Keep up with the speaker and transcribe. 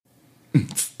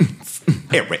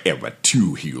Era,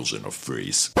 two heels in a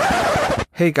face.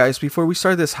 Hey guys, before we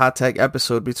start this hot tag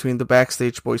episode between the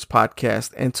Backstage Boys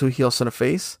podcast and Two Heels in a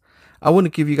Face, I want to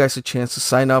give you guys a chance to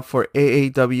sign up for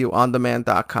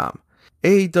AAWOndemand.com.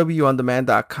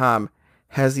 AAWOndemand.com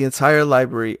has the entire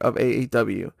library of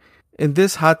AAW. In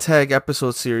this hot tag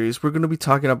episode series, we're going to be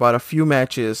talking about a few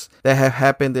matches that have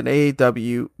happened in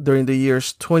AAW during the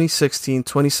years 2016,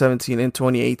 2017, and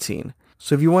 2018.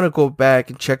 So if you want to go back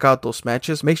and check out those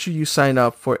matches, make sure you sign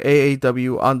up for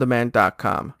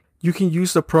AAWOndemand.com. You can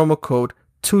use the promo code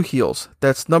 2HEELS,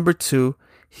 that's number 2,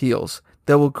 HEELS,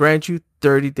 that will grant you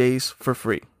 30 days for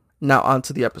free. Now on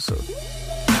to the episode.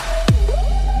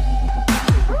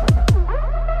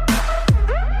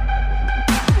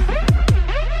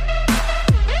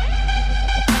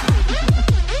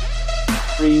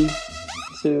 Three,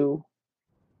 two.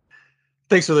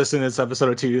 Thanks for listening to this episode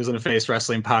of Two Heels in a Face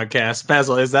Wrestling Podcast.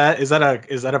 Basil, is that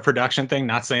a production thing?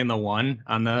 Not saying the one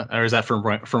on the, or is that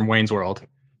from Wayne's World?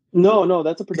 No,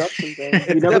 that's a production thing.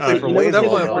 You never from you never Wayne's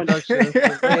get World.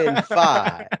 one. In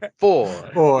 5,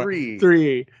 4,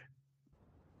 3.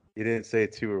 You didn't say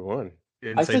 2 or 1.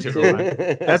 didn't I say said two. two.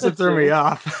 That's what threw me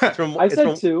off. I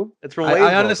said two. It's from Wayne's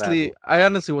I World,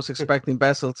 honestly was expecting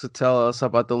Basil to tell us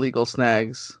about the legal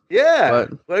snags. yeah.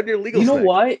 But- What are your legal You know snacks?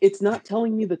 why? It's not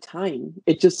telling me the time.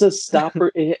 It just says stop.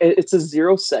 It says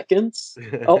 0 seconds.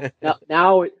 Oh,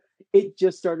 now it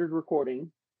just started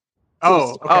recording.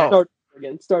 Oh, okay.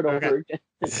 Start over again.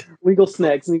 Legal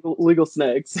snags. Legal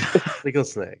snags. Legal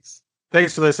snacks.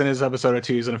 Thanks for listening to this episode of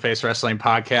Two Heels in a Face Wrestling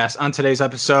Podcast. On today's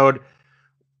episode,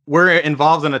 we're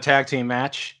involved in a tag team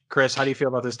match. Chris, how do you feel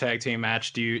about this tag team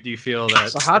match? Do you feel that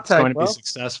It's a hot tag, going to bro. be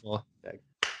successful?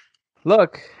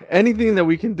 Look, anything that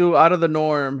we can do out of the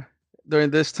norm during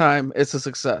this time, it's a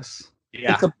success.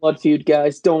 Yeah. It's a blood feud,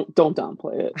 guys. Don't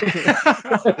downplay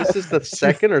it. This is the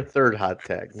second or third hot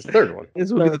tag. It's the third one.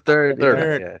 This will be the third.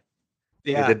 Third, yeah. yeah.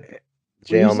 Yeah. We did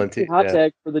We're using JLMT. hot Yeah.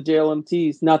 tag for the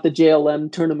JLMTs, not the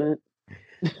JLM tournament.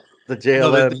 The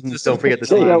JLM. this Don't is- forget the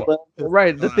JLM. team. JLM.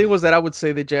 Right. The thing was that I would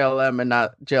say the JLM and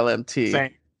not JLMT.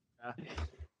 Same.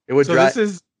 It would So drive.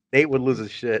 this is Nate would lose his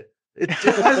shit. Why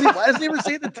does he ever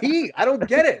say the T? I don't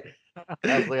get it.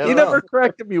 I was like, I He don't never know.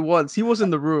 corrected me once. He was in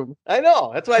the room. I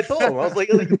know. That's what I told him. I was like,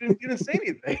 you didn't say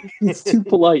anything. He's too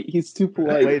polite. He's too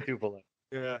polite. Way too polite.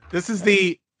 Yeah. This is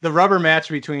the rubber match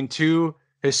between two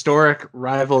historic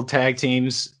rival tag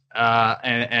teams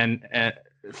and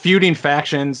feuding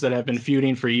factions that have been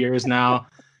feuding for years now,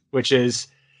 which is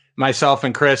myself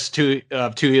and Chris, two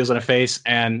Heels in a Face,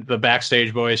 and the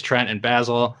Backstage Boys, Trent and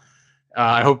Basil.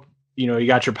 I hope you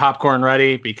got your popcorn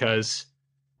ready because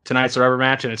tonight's a rubber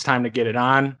match and it's time to get it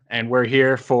on. And we're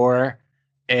here for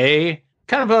a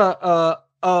kind of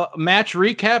a match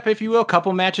recap, if you will,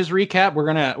 couple matches recap. We're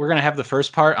gonna have the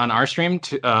first part on our stream,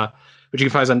 which you can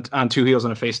find on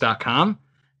twoheelsinAface.com,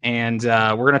 and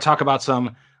we're gonna talk about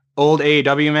some old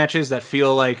AEW matches that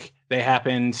feel like they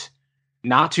happened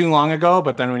not too long ago,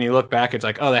 but then when you look back, it's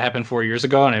like, oh, that happened 4 years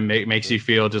ago, and it makes you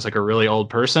feel just like a really old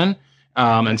person,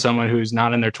 and someone who's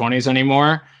not in their 20s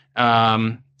anymore.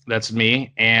 That's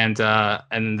me, and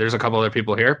there's a couple other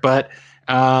people here, but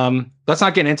let's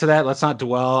not get into that. Let's not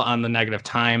dwell on the negative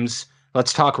times.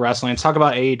 Let's talk wrestling. Let's talk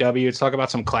about AEW. Let's talk about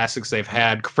some classics they've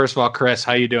had. First of all, Chris,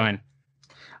 how you doing?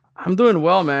 I'm doing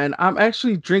well, man. I'm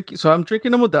actually drinking. So I'm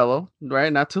drinking a Modelo,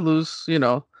 right? Not to lose,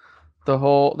 the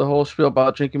whole spiel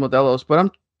about drinking Modelos, but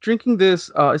I'm drinking this.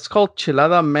 It's called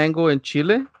Chelada Mango and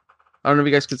Chile. I don't know if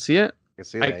you guys can see it. I can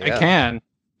see that, I can.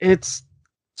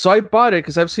 So I bought it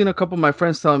because I've seen a couple of my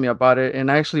friends telling me about it,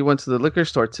 and I actually went to the liquor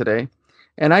store today,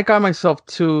 and I got myself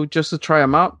 2 just to try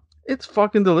them out. It's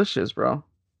fucking delicious, bro.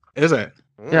 Is it?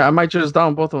 Yeah, I might just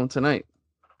down both of them tonight.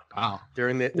 Wow.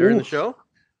 During the Oof. show?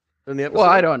 During the episode? Well,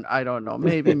 I don't know.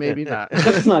 Maybe not.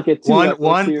 Let's not get too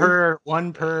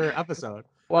One per episode.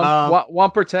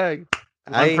 One per tag.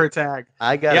 One per tag.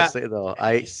 I gotta say though,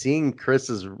 seeing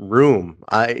Chris's room,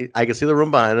 I can see the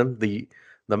room behind him.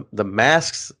 The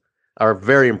masks are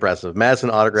very impressive. Masks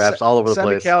and autographs all over the Sammy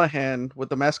place. Callahan with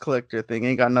the mask collector thing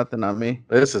ain't got nothing on me.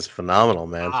 This is phenomenal,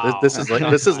 man. Wow. This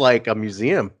is like a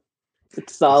museum.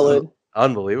 It's solid.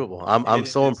 Unbelievable. I'm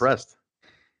so impressed.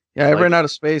 Yeah, I Like- ran out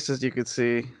of space, as you could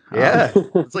see. Yeah,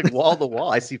 it's like wall to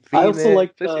wall. I see feet. I also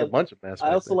like a the- bunch of masks.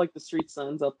 I also like the street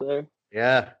signs up there.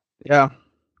 Yeah. Yeah. Is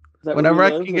that Whenever where I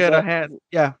you live? can Is get a that- hand.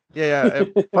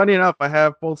 Yeah. Funny enough, I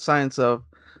have both signs of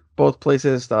both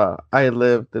places I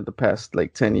lived in the past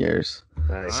like 10 years.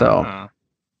 Nice. So- Ah,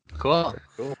 cool.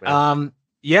 Cool, man.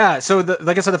 Yeah. So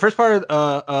like I said, the first part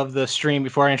of the stream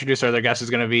before I introduce our other guests is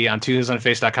going to be on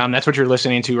twoheelsonface.com. That's what you're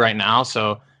listening to right now.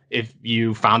 So if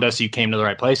you found us, you came to the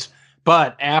right place.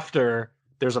 But after,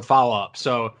 there's a follow-up.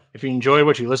 So if you enjoy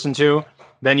what you listen to,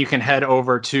 then you can head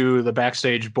over to the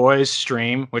Backstage Boys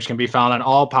stream, which can be found on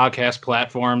all podcast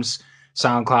platforms,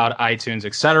 SoundCloud, iTunes,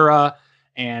 etc.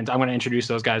 And I'm going to introduce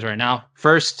those guys right now.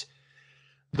 First,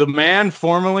 the man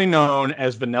formerly known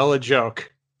as Vanilla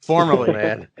Joke. Formerly,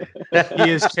 Man. he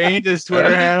has changed his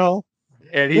Twitter handle,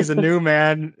 and he's a new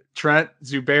man. Trent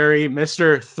Zuberi,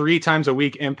 Mr. 3 times a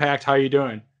week Impact. How you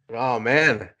doing? Oh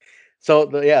man. So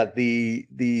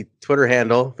the Twitter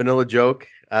handle, Vanilla Joke.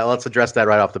 Let's address that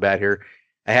right off the bat here.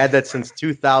 I had that since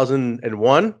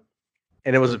 2001,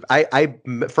 and it was I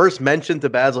first mentioned to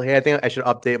Basil, hey, I think I should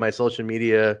update my social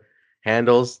media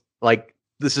handles. Like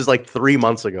this is like 3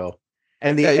 months ago,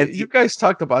 and you guys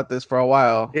talked about this for a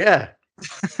while. Yeah.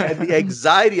 And the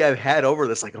anxiety I've had over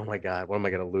this, like, oh my God, what am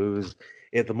I going to lose?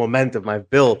 The momentum I've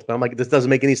built. But I'm like, this doesn't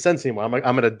make any sense anymore. I'm like,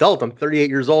 I'm an adult. I'm 38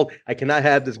 years old. I cannot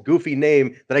have this goofy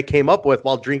name that I came up with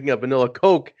while drinking a vanilla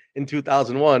Coke in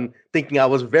 2001, thinking I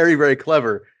was very, very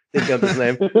clever. Thinking of this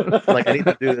name. I'm like, I need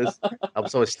to do this. I'm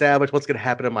so established. What's going to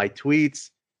happen to my tweets?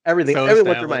 Everything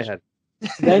went through my head.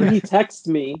 Then he texts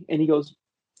me and he goes,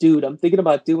 dude, I'm thinking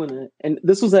about doing it. And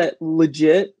this was at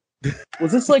legit.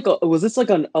 Was this like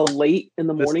a late in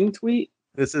the morning tweet?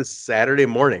 This is Saturday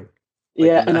morning.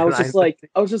 Yeah, and I was just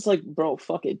like, bro,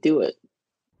 fuck it, do it.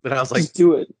 But I was like, just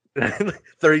do it.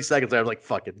 30 seconds. I was like,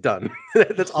 fuck it, done.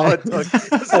 That's all it took.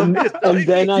 and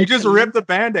then you just ripped the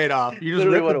Band-Aid off. You just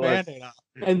ripped the Band-Aid off.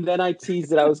 And then I teased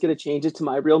that I was going to change it to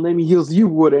my real name. He goes, you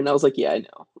wouldn't. I was like, yeah, I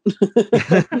know.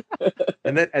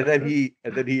 and then he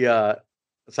so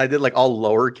I did like all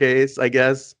lowercase, I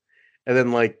guess. And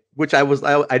then like, which I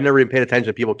never even paid attention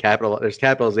to people there's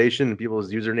capitalization in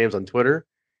people's usernames on Twitter.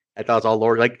 I thought it's all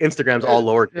lower, like Instagram's all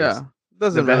lowercase. Yeah.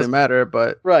 Doesn't really matter,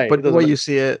 but right. But the way you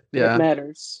see it, yeah. It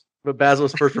matters. But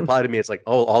Basil's first reply to me, it's like,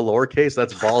 oh, all lowercase?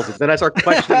 That's ballsy. Then I start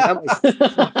questioning. I'm like,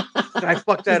 can I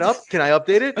fuck that up? Can I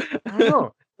update it? I don't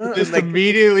know. Just like,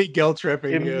 immediately guilt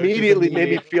tripping. Immediately made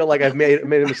me feel like I've made a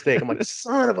mistake. I'm like,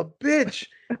 son of a bitch.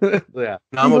 Yeah.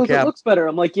 Now I'm okay. It looks better.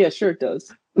 I'm like, yeah, sure it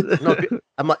does. No,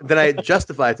 then I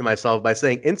justify it to myself by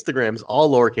saying Instagram's all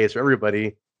lowercase for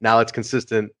everybody. Now it's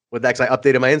consistent with that, 'cause I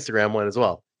updated my Instagram one as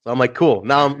well. So I'm like, cool.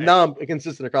 Now I'm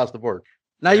consistent across the board.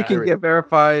 Now you can get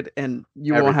verified, and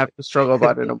you won't have to struggle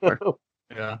about it no more.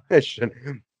 Yeah.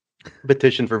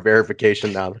 Petition for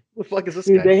verification now. What the fuck is this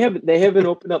Dude, guy? they haven't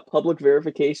opened up public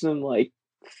verification in like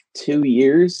 2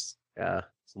 years. Yeah,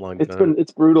 it's a long time.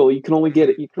 It's brutal. You can only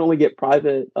get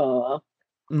private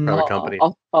Private company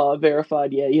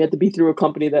verified. Yeah, you have to be through a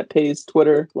company that pays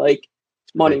Twitter like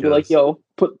money. Be like, yo,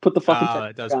 put the fucking.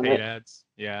 It does paid ads.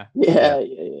 Yeah.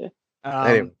 Yeah.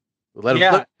 Anyway,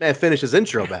 let him finish his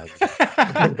intro, man.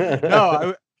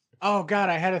 No. Oh God,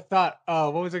 I had a thought.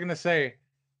 What was I gonna say?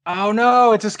 Oh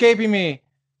no, it's escaping me.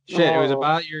 Shit, It was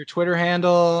about your Twitter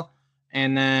handle,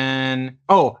 and then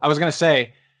I was gonna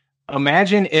say,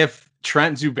 imagine if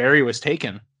Trent Zuberi was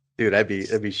taken. Dude,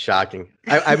 it'd be shocking.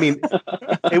 I mean,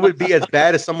 it would be as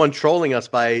bad as someone trolling us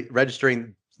by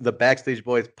registering the Backstage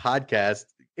Boys podcast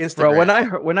Instagram.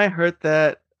 Bro, when I heard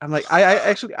that, I'm like, I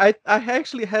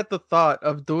actually had the thought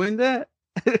of doing that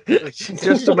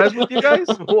just to mess with you guys.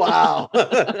 Wow.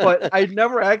 But I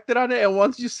never acted on it, and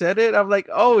once you said it, I'm like,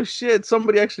 oh shit,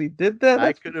 somebody actually did that.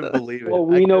 I couldn't believe it. Well,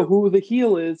 we know who the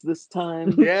heel is this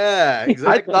time. Yeah,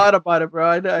 exactly. I thought about it, bro.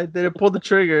 I didn't pull the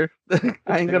trigger.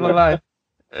 I ain't gonna lie.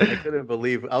 I couldn't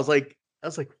believe it. I was like,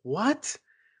 what?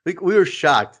 We were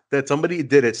shocked that somebody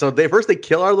did it. So they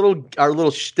kill our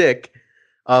little shtick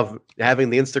of having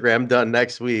the Instagram done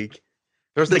next week.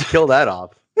 First they kill that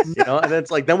off, and then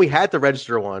it's like, then we had to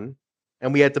register one,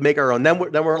 and we had to make our own. Then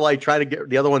we're like trying to get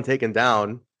the other one taken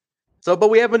down. So, but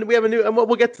we have a new, and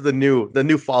we'll get to the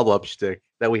new follow up shtick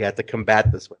that we had to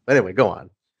combat this with. But anyway, go on.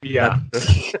 Yeah,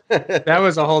 that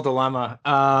was a whole dilemma.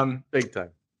 Big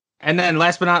time. And then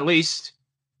last but not least,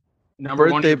 number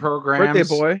one in programs,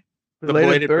 birthday boy, the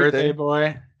belated birthday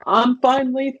boy. I'm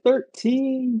finally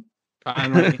 13.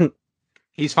 Finally.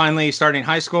 He's finally starting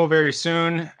high school very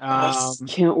soon.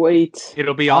 Can't wait.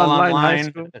 It'll be all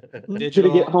online.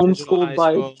 Digital, get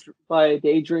homeschooled by a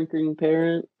day drinking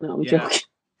parent. No, I'm joking.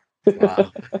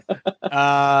 Wow.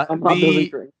 I'm not doesn't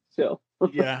drink. So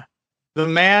yeah, the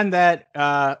man that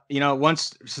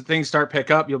once things start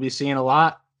pick up, you'll be seeing a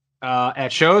lot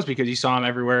at shows because you saw him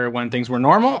everywhere when things were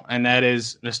normal, and that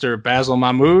is Mr. Basil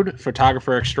Mahmood,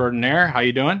 photographer extraordinaire. How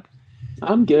you doing?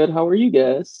 I'm good. How are you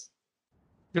guys?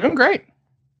 Doing great.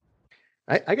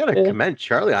 I gotta commend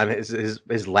Charlie on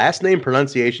his last name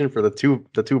pronunciation for the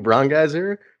two brown guys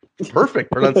here.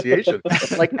 Perfect pronunciation,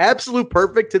 like absolute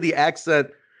perfect to the accent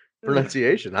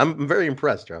pronunciation. I'm very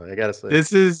impressed, Charlie. I gotta say.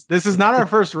 This is not our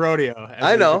first rodeo. as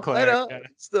I we know. declared. I know.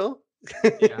 Still.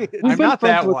 Yeah. We've I'm been not friends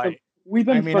that with white. them. We've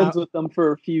been I mean, friends with them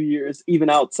for a few years, even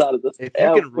outside of this. If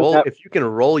you can roll, without- if you can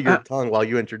roll your tongue while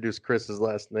you introduce Chris's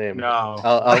last name, No,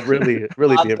 I'll really be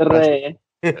impressed. Andre.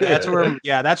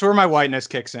 that's where my whiteness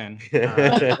kicks in.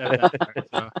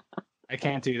 So I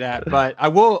can't do that, but I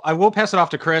will pass it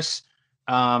off to Chris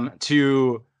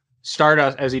to start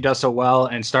us as he does so well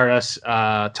and start us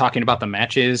talking about the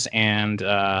matches and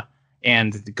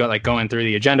going through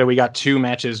the agenda. We got 2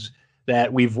 matches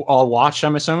that we've all watched,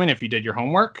 I'm assuming, if you did your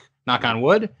homework, knock on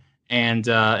wood. And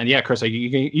yeah, Chris,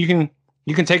 you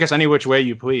can take us any which way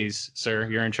you please, sir.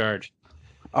 You're in charge.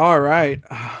 All right.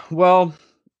 Well,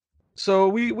 so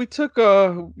we took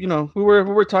we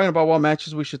were talking about what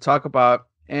matches we should talk about,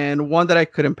 and one that I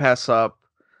couldn't pass up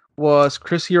was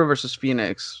Chris Hero versus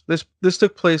Phoenix. This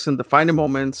took place in Defining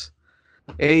Moments,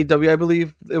 AEW. I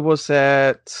believe it was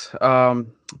at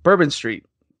Bourbon Street,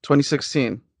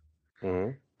 2016.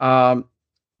 Mhm.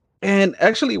 And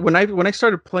actually, when I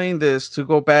started playing this to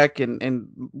go back and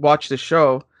watch the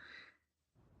show,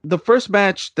 the first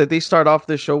match that they start off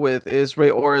the show with is Ray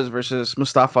Ores versus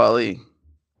Mustafa Ali.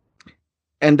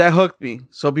 And that hooked me.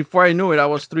 So before I knew it, I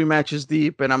was 3 matches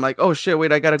deep, and I'm like, "Oh shit!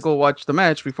 Wait, I gotta go watch the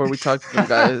match before we talk to you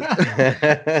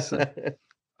guys."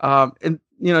 And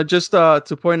just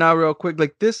to point out real quick,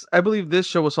 like this, I believe this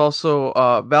show was also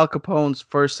Val Capone's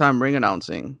first time ring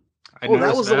announcing. Oh,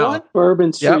 that was the one.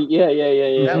 Bourbon Street. Yep.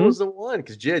 Yeah. That was the one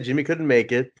because Jimmy couldn't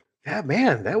make it. Yeah,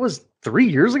 man, that was 3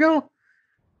 years ago.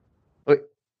 Wait,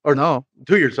 or No,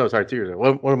 2 years. Oh, sorry, 2 years ago.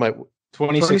 What am I?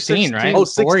 2016, right? Oh,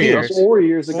 16. 4 years. 4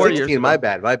 years ago. 16. My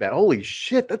bad. ago. Holy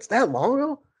shit, that's that long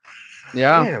ago.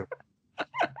 yeah. Damn.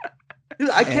 Dude,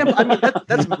 I can't. I mean,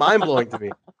 that's mind blowing to me.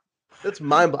 That's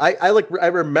mind. I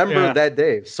remember that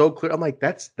day so clear. I'm like,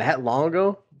 that's that long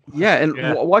ago. Yeah, and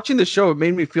watching the show, it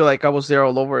made me feel like I was there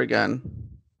all over again.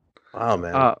 Wow,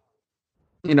 man.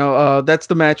 That's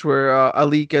the match where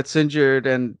Ali gets injured,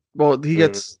 and he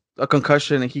gets a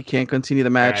concussion, and he can't continue the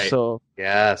match. Right. So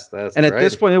Yes, that's and right. at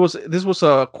this point, this was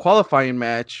a qualifying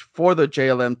match for the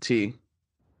JLMT.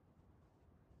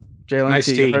 JLMT, Nice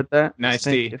you tea. heard that? Nice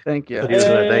Thank tea. you. Thank you. Yes,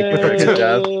 man, thank you. Good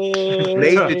job. Hey.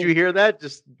 Nate, did you hear that?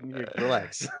 Just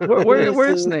relax.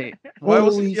 Where's Nate? Why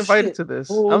wasn't he Holy invited shit. to this?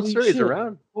 I'm Holy sure he's shit.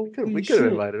 around. We could Holy have shit.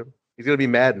 invited him. He's gonna be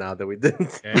mad now that we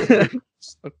didn't.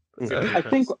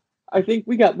 I think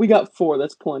we got 4.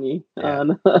 That's plenty Yeah.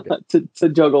 to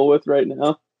juggle with right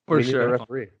now. For We need a sure.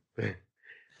 referee.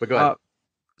 But go ahead.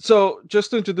 So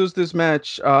just to introduce this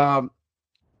match, I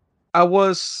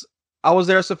was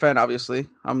there as a fan. Obviously,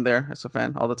 I'm there as a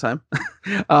fan all the time.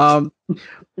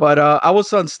 But I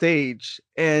was on stage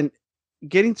and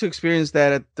getting to experience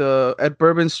that at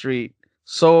Bourbon Street,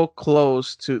 so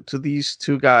close to these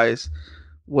 2 guys,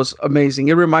 was amazing.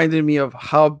 It reminded me of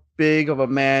how big of a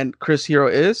man Chris Hero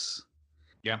is.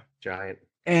 Giant.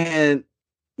 And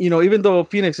even though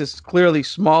Phoenix is clearly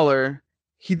smaller,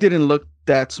 he didn't look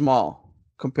that small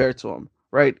compared to him,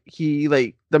 right?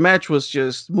 The match was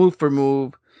just move for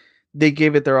move. They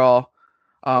gave it their all.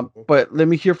 But let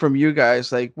me hear from you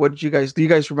guys. Like, what did you guys do? You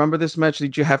guys remember this match?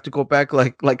 Did you have to go back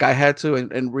like I had to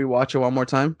and rewatch it one more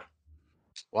time?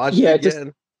 Watch Yeah, it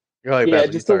again. Go ahead, Basil,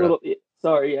 you just a start little.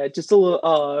 Sorry, just a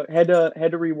little. Had to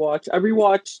rewatch. I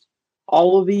rewatched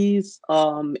all of these,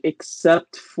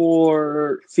 except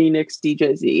for Phoenix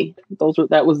DJZ.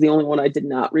 That was the only one I did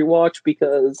not rewatch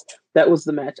because that was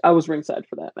the match. I was ringside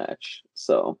for that match,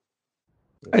 so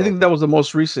I think that was the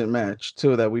most recent match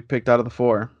too that we picked out of the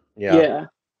 4, yeah.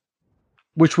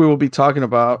 which we will be talking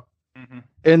about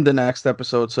in the next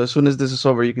episode. So as soon as this is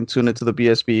over, you can tune into the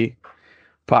BSB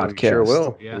podcast. We sure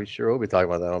will. Yeah. We sure will be talking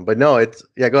about that one. But no,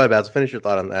 go ahead, Basil. Finish your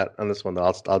thought on that. On this one,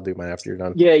 though. I'll do mine after you're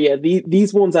done. Yeah.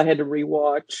 These ones I had to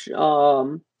rewatch.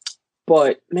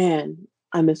 But man,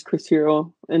 I miss Chris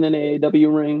Hero in an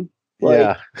AAW ring.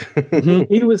 Like,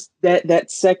 he was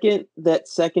that second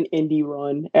indie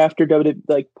run after WWE,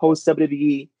 like post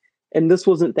WWE, and this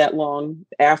wasn't that long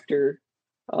after.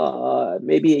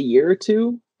 Maybe a year or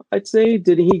 2, I'd say.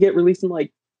 Did he get released in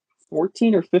like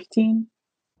 14 or 15?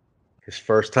 His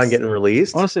first time getting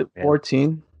released? I want to say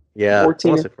 14. Yeah, 14.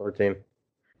 I want to say 14.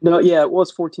 No, yeah, it was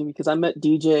 14 because I met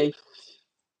DJ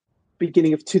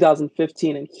beginning of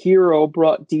 2015, and Hero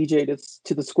brought DJ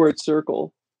to the Squared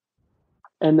Circle.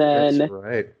 And then That's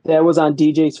right. that was on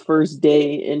DJ's first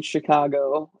day in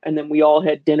Chicago. And then we all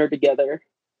had dinner together.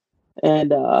 And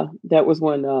that was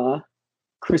when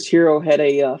Chris Hero had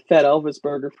a Fat Elvis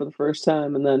burger for the first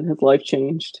time, and then his life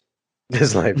changed.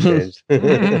 His life changed.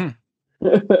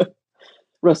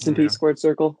 Rest in peace, Squared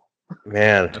Circle.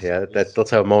 Man, yeah, let's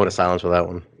have a moment of silence for that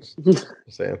one. Just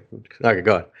saying. Okay,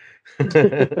 go ahead.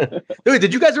 Dude,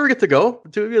 did you guys ever get to go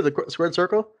to the Squared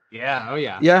Circle? Yeah. Oh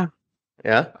yeah. Yeah.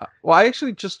 Yeah. Well,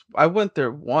 I went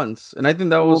there once, and I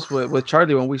think that was with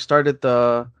Charlie when we started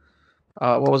the.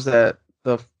 What was that?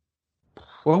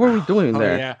 What were we doing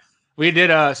there? Yeah, we did.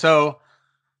 I've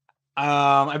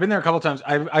been there a couple times.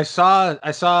 I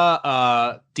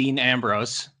saw Dean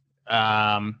Ambrose.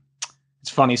 It's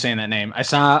funny saying that name. I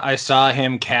saw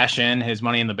him cash in his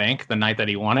Money in the Bank the night that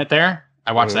he won it there.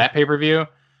 I watched that pay-per-view.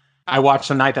 I watched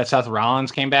the night that Seth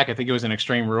Rollins came back. I think it was in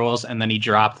Extreme Rules, and then he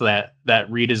dropped that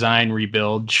redesign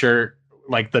rebuild shirt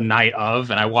like the night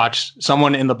of, and I watched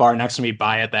someone in the bar next to me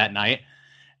buy it that night.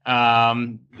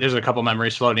 There's a couple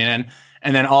memories floating in.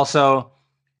 And then also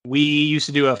we used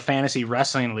to do a fantasy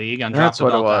wrestling league on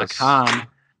dropthebelt.com,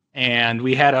 and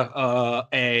we had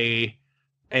a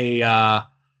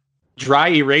dry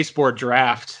erase board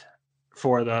draft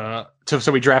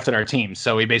so we drafted our teams.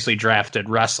 So we basically drafted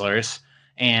wrestlers.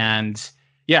 And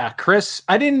yeah, Chris,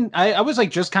 I was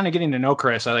like just kind of getting to know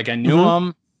Chris. I knew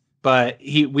him, but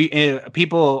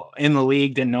people in the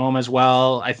league didn't know him as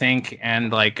well, I think.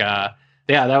 And yeah,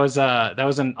 that was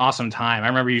an awesome time. I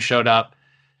remember you showed up,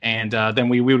 and then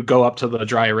we would go up to the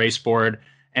dry erase board,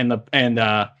 and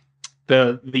the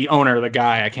owner, the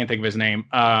guy, I can't think of his name.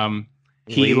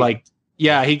 He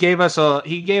gave us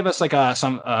like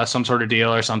some sort of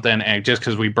deal or something, and just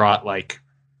because we brought like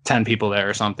 10 people there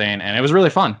or something, and it was really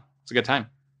fun. It's a good time.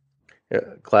 Yeah,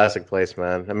 classic place,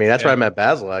 man. I mean, that's where I met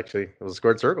Basil. Actually, it was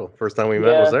Squared Circle. First time we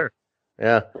met was there.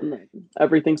 Yeah,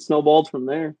 everything snowballed from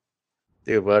there.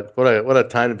 Dude, what a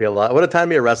time to be alive! What a time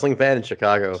to be a wrestling fan in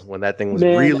Chicago when that thing was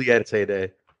really at its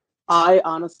heyday. I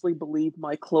honestly believe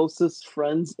my closest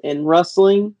friends in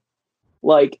wrestling,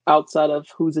 like outside of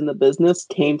who's in the business,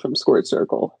 came from Squared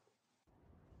Circle.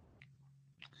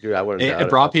 Dude, I wouldn't. It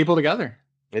brought people together.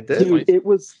 It did. Dude, it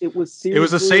was seriously, it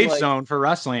was a safe zone for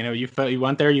wrestling. You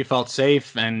went there, you felt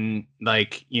safe, and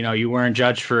you weren't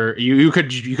judged for you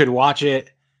could watch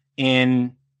it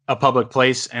in a public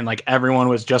place, and like everyone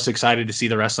was just excited to see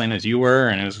the wrestling as you were,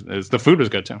 and it was the food was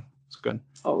good too. It's good.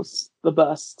 Oh, it's the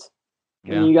best.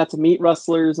 Yeah. And you got to meet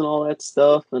wrestlers and all that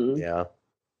stuff, and yeah.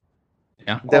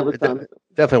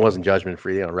 Definitely wasn't judgment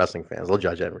free. Wrestling fans, they'll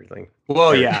judge everything.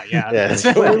 Well, yeah.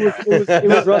 It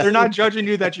was they're not judging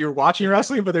you that you're watching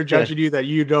wrestling, but they're judging you that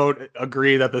you don't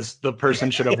agree that the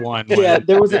person should have won. Yeah,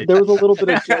 there was a little bit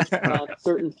of judgment on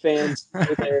certain fans who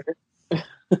were there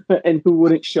and who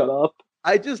wouldn't shut up.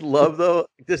 I just love though,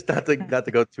 just not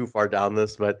to go too far down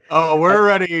this, but we're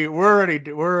already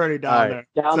down there.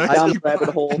 Down the rabbit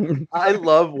hole. I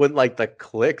love when like the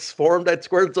cliques formed at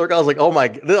Squared Circle. I was like, oh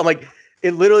my! I'm like,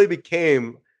 it literally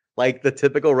became like the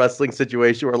typical wrestling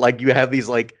situation where like you have these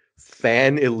like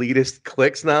fan elitist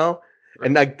cliques now,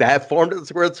 and like that formed at the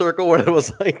Squared Circle where it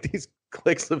was like these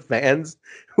cliques of fans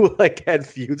who like had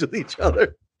feuds with each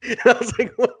other. And I was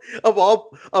like, of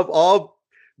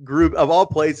all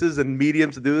places and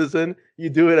mediums to do this in, you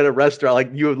do it at a restaurant. Like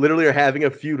you literally are having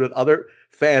a feud with other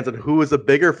fans and who is a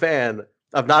bigger fan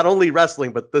of not only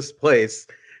wrestling but this place.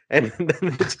 And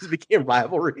then it just became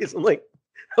rivalries. I'm like,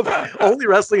 only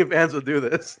wrestling fans would do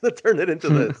this. That turned it into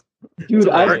this. Dude,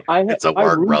 it's a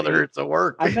work, brother. It's a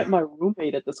work. I met my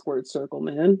roommate at the Squared Circle,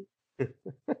 man.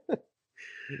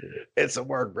 It's a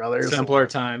work, brother. Simpler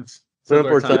times.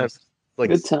 Like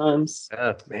good times.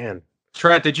 Yeah, man.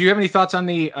 Trent, did you have any thoughts on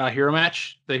the Hero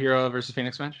match, the Hero versus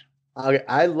Phoenix match?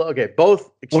 Okay,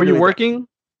 both. Were you working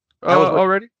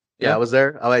already? Yeah, I was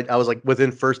there. I was like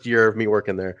within first year of me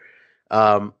working there.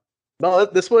 No,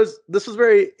 this was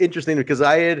very interesting because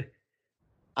I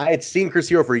had seen Chris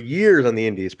Hero for years on the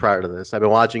Indies prior to this. I've been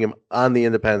watching him on the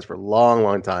independents for a long,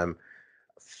 long time.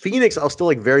 Phoenix, I was still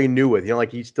like very new with.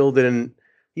 Like he still didn't.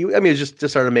 He was just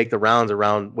started to make the rounds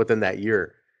around within that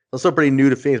year. I was still pretty new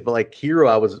to Phoenix, but like Hero,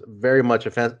 I was very much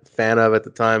a fan of at the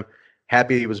time.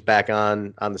 Happy he was back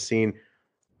on the scene.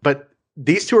 But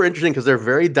these two are interesting because they're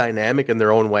very dynamic in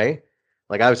their own way.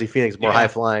 Like obviously Phoenix is more high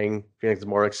flying, Phoenix is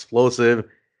more explosive,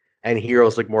 and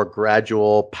Hero's like more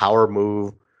gradual power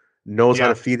move. Knows how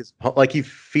to feed his he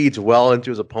feeds well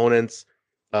into his opponents.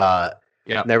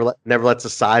 Never lets the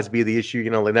size be the issue.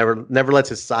 Like never lets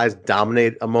his size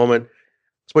dominate a moment.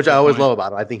 Which I always love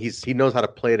about him. I think he knows how to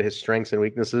play to his strengths and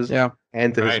weaknesses.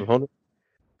 And to his opponent.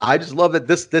 I just love that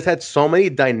this had so many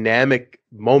dynamic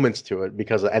moments to it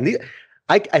because I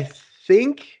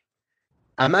think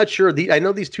I'm not sure. I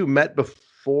know these two met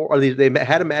before, or they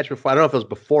had a match before. I don't know if it was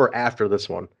before or after this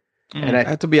one. And it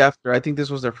had to be after. I think this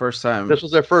was their first time. This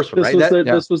was their first one,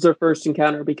 This was their first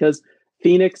encounter because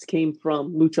Phoenix came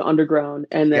from Lucha Underground,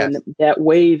 and then that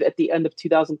wave at the end of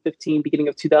 2015, beginning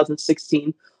of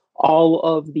 2016, all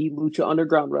of the Lucha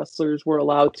Underground wrestlers were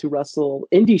allowed to wrestle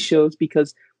indie shows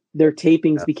because their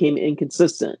tapings became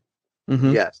inconsistent.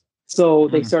 Mm-hmm. Yes. So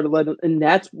they started letting, and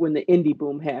that's when the indie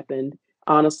boom happened.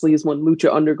 Honestly, is when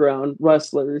Lucha Underground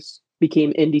wrestlers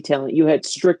became indie talent. You had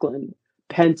Strickland,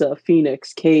 Penta,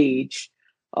 Phoenix, Cage.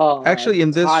 Actually,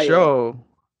 in this Taya.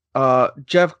 show,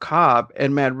 Jeff Cobb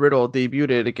and Matt Riddle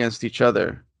debuted against each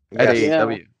other at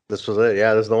AEW. Yeah. This was it.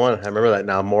 Yeah, this is the one. I remember that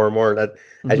now more and more. That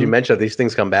as you mentioned, these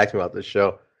things come back to me about this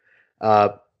show.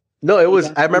 No, it was.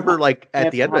 I remember like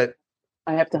at the end of it.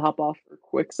 I have to hop off for a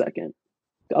quick second.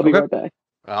 I'll be right back.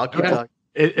 I'll keep talking.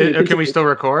 Can we still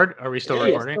record? Are we still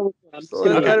recording?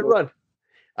 Still got it run.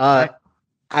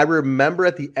 I remember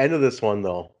at the end of this one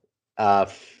though,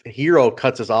 Hero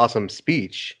cuts his awesome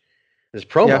speech, his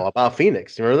promo about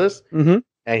Phoenix. You remember this? Mm-hmm.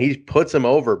 And he puts him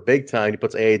over big time. He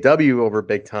puts AEW over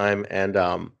big time, and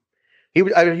he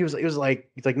was like,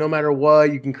 no matter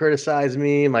what, you can criticize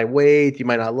me, my weight, you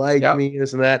might not like me,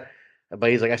 this and that, but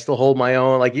he's like, I still hold my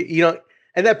own, like you know,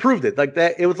 and that proved it. Like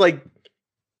that, it was like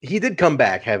he did come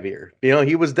back heavier. You know,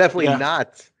 he was definitely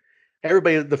not.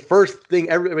 Everybody, the first thing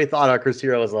everybody thought of Chris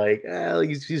Hero was like,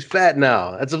 he's fat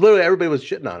now. That's literally everybody was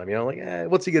shitting on him. You know, like,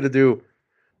 what's he gonna do?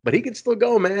 But he can still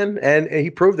go, man, and he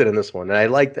proved it in this one. And I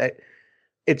like that.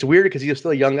 It's weird because he's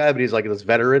still a young guy, but he's like this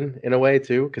veteran in a way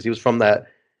too, because he was from that.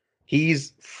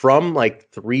 He's from like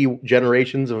 3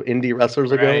 generations of indie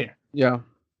wrestlers ago. Yeah,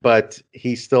 but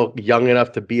he's still young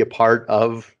enough to be a part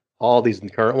of all these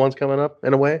current ones coming up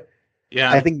in a way.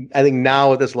 Yeah, I think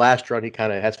now with this last run, he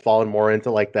kind of has fallen more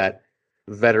into like that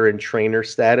veteran trainer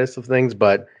status of things.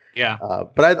 But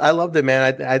but I loved it,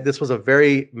 man. This was a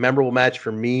very memorable match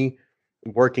for me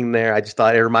working there. I just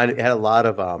thought it had a lot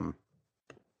of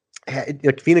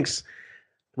like Phoenix.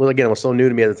 Well, again, it was so new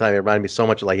to me at the time. It reminded me so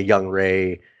much of like a young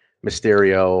Rey,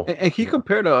 Mysterio. And he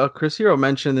compared to Chris Hero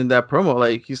mentioned in that promo,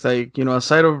 like he's like, you know,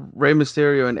 aside of Rey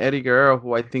Mysterio and Eddie Guerrero,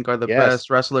 who I think are the best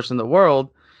wrestlers in the world,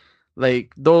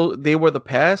 like though they were the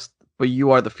past, but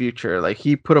you are the future. Like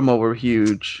he put them over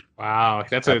huge. Wow,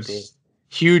 that's a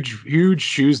huge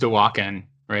shoes to walk in,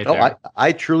 right there.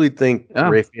 I truly think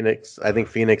Rey Phoenix. I think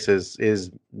Phoenix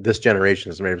is this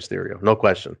generation's Rey Mysterio, no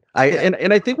question.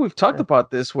 And I think we've talked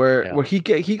about this where he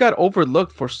got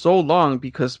overlooked for so long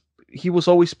because he was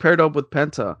always paired up with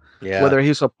Penta, whether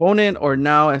his opponent or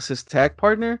now as his tag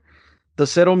partner. The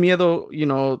Cero Miedo, you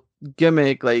know,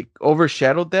 gimmick like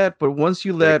overshadowed that. But once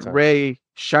you let Rey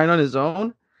shine on his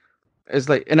own, it's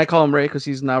like, and I call him Rey because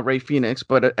he's not Rey Phoenix,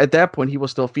 but at that point he was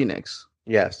still Phoenix.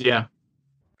 Yes. Yeah.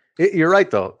 You're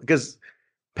right though, because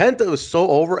Penta was so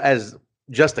over as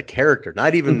just a character,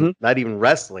 not even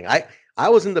wrestling. I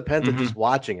was into Penta just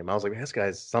watching him. I was like, this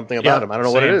guy's something about him. I don't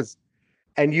know what it is.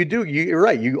 And you're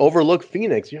right. You overlook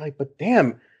Phoenix. You're like, but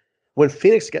damn, when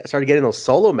Phoenix started getting those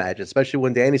solo matches, especially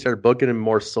when Danny started booking him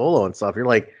more solo and stuff, you're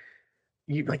like,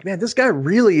 man, this guy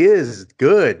really is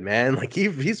good, man. Like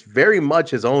he's very much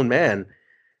his own man.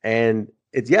 And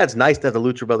it's nice to have the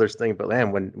Lucha Brothers thing, but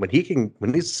man, when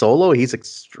he's solo, he's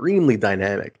extremely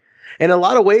dynamic. In a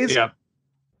lot of ways, and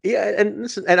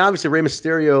obviously Rey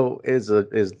Mysterio is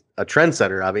a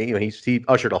trendsetter. I mean, you know, he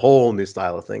ushered a whole new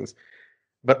style of things.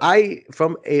 But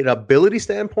from an ability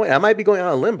standpoint, I might be going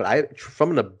on a limb, but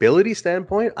from an ability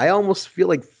standpoint, I almost feel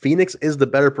like Phoenix is the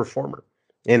better performer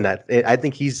in that. I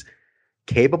think he's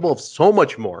capable of so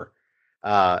much more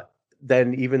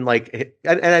than even like,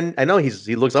 and I know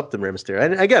he looks up to Rey Mysterio.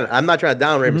 And again, I'm not trying to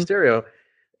down Rey Mysterio.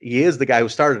 He is the guy who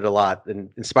started a lot and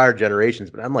inspired generations.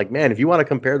 But I'm like, man, if you want to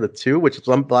compare the two, which a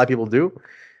lot of people do,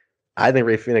 I think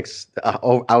Rey Phoenix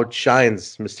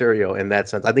outshines Mysterio in that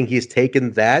sense. I think he's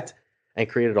taken that and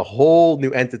created a whole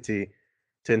new entity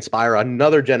to inspire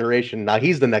another generation. Now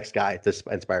he's the next guy to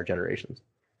inspire generations.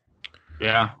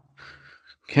 Yeah.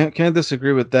 Can't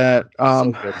disagree with that.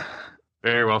 So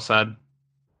very well said.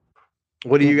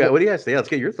 What do you guys say? Let's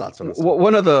get your thoughts on this.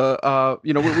 One of the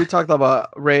we talked about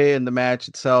Rey and the match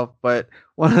itself, but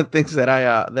one of the things that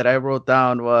I wrote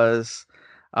down was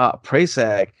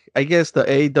Prazak. I guess the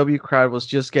AEW crowd was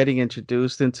just getting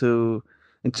introduced into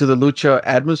the lucha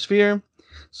atmosphere.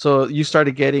 So you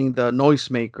started getting the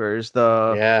noisemakers,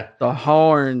 the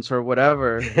horns or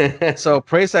whatever. So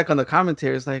Prazak on the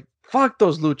commentary is like, fuck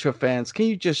those lucha fans. Can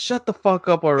you just shut the fuck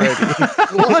up already?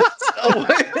 What?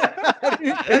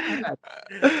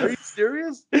 Are you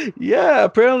serious? Yeah,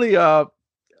 apparently I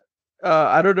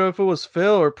don't know if it was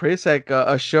Phil or Prazak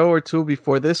a show or two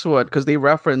before this one, because they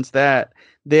referenced that.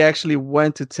 They actually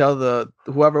went to tell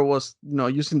whoever was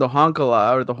using the honk a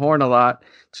lot or the horn a lot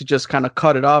to just kind of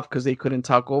cut it off because they couldn't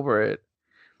talk over it.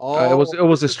 It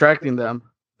was distracting them.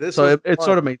 So it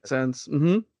sort of made sense.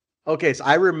 Mm-hmm. Okay, so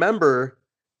I remember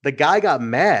the guy got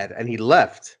mad and he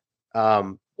left.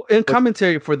 In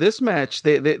commentary for this match,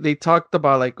 they talked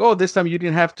about like, oh, this time you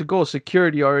didn't have to go.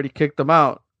 Security already kicked them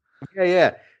out.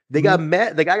 Yeah. They got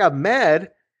mad. The guy got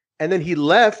mad, and then he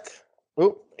left.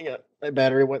 Oh, yeah, my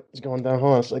battery what's going down.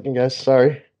 Hold on a second, guys.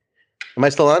 Sorry. Am I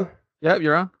still on? Yeah,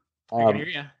 you're on. I can hear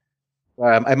you.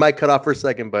 I might cut off for a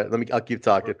second, but I'll keep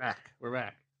talking. We're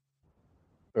back.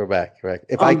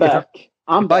 If I'm back.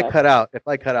 If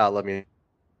I cut out, let me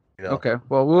know. Okay.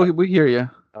 Well, we hear you.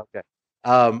 Okay.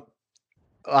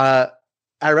 I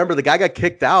remember the guy got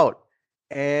kicked out,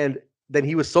 and then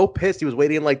he was so pissed. He was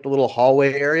waiting in like the little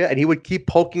hallway area, and he would keep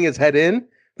poking his head in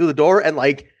through the door and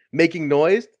like making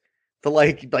noise to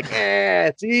like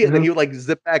see, and then he would like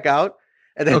zip back out,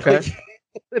 and then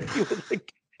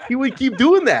he would keep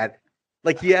doing that.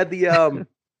 Like he had the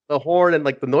horn and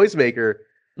like the noisemaker,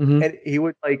 and he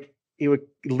would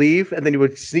leave, and then he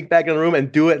would sneak back in the room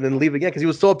and do it, and then leave again because he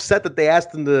was so upset that they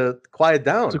asked him to quiet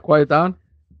down.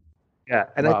 Yeah,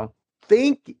 and I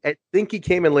think he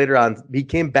came in later on. He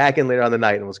came back in later on the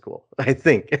night and was cool. I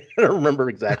think I don't remember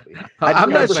exactly. I'm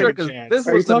not sure because this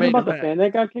was talking about the fan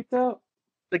that got kicked out.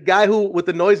 The guy who with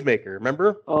the noisemaker,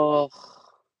 remember? Oh,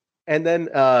 and then,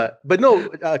 but no,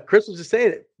 Chris was just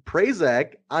saying it.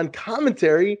 Prazak on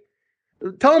commentary.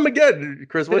 Tell him again,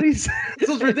 Chris. What he said. This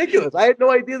was ridiculous. I had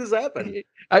no idea this happened.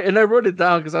 I wrote it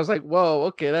down because I was like, "Whoa,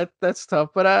 okay, that's tough."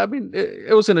 But I mean,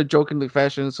 it was in a jokingly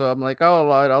fashion, so I'm like, "Oh,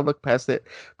 I'll look past it."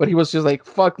 But he was just like,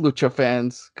 "Fuck Lucha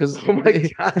fans," because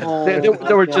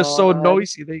they were just so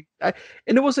noisy. And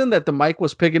it wasn't that the mic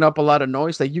was picking up a lot of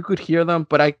noise; like you could hear them.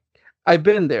 But I've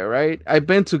been there, right? I've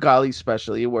been to Gali,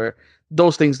 especially where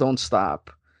those things don't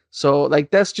stop. So like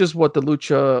that's just what the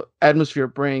Lucha atmosphere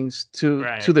brings to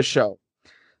the show.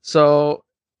 So,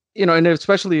 and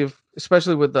especially with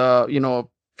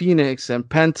Phoenix and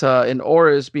Penta and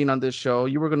Oris being on this show,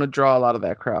 you were going to draw a lot of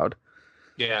that crowd.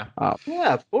 Yeah.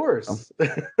 Yeah, of course.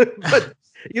 But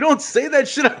you don't say that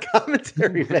shit on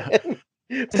commentary, man.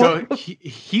 So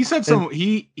he said some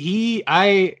to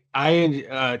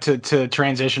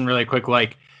transition really quick,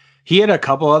 like he had a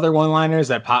couple other one-liners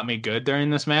that popped me good during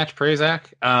this match, Prazak.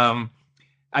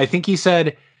 I think he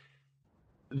said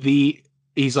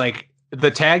he's like, the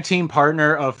tag team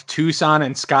partner of Tucson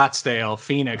and Scottsdale,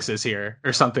 Phoenix, is here,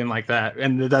 or something like that.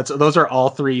 And those are all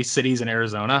three cities in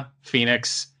Arizona: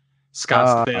 Phoenix,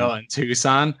 Scottsdale, and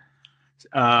Tucson.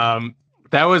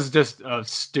 That was just a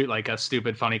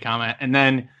stupid, funny comment. And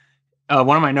then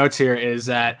one of my notes here is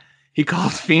that he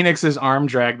called Phoenix's arm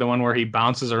drag, the one where he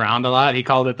bounces around a lot, he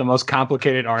called it the most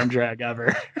complicated arm drag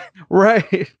ever.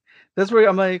 Right. That's where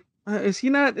I'm like, is he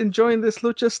not enjoying this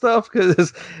lucha stuff?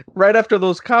 Because right after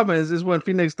those comments is when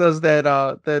Phoenix does that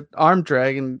arm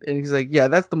drag, and he's like, "Yeah,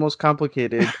 that's the most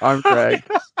complicated arm drag,"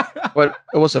 but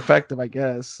it was effective, I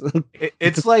guess.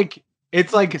 It's like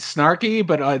snarky,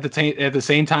 but at the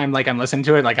same time, like I'm listening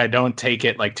to it, like I don't take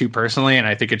it like too personally, and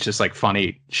I think it's just like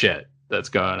funny shit that's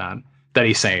going on that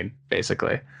he's saying,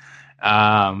 basically.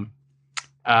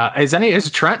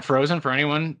 Is Trent frozen for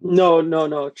anyone?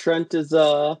 No.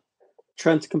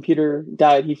 Trent's computer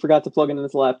died. He forgot to plug in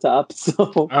his laptop.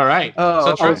 So all right.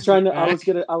 So I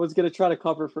was gonna try to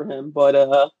cover for him,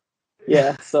 but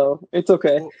yeah. So it's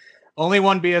okay. Only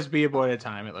one BSB boy at a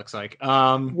time. It looks like.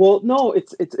 Well, no,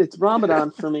 it's Ramadan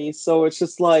for me, so it's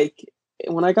just like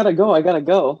when I gotta go, I gotta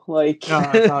go. Like, no,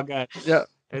 it's all good. Yeah,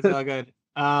 it's all good.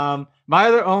 My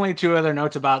only two other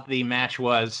notes about the match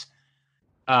was,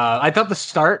 I thought the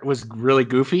start was really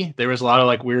goofy. There was a lot of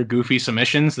like weird, goofy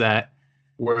submissions that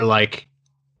were like.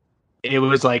 It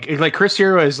was like Chris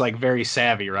Hero is like very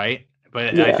savvy, right?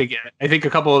 But yeah. I think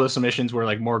a couple of the submissions were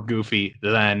like more goofy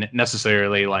than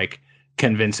necessarily like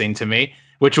convincing to me,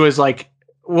 which was like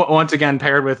once again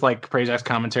paired with like Prazak's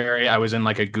commentary. I was in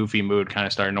like a goofy mood, kind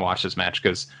of starting to watch this match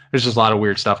because there's just a lot of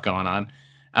weird stuff going on.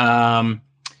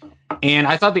 And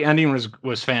I thought the ending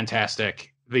was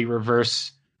fantastic. The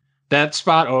reverse, that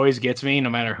spot always gets me,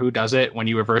 no matter who does it. When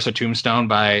you reverse a tombstone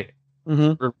by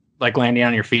like landing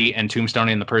on your feet and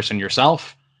tombstoning the person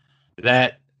yourself,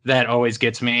 that always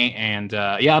gets me. And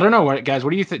I don't know, what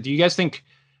do you think? Do you guys think?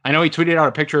 I know he tweeted out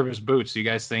a picture of his boots. Do you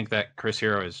guys think that Chris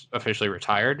Hero is officially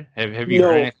retired? Have you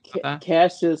heard anything about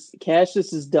that?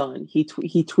 Cassius is done. He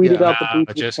tweeted out the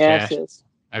boots with Cassius,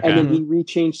 okay. And then he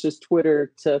rechanged his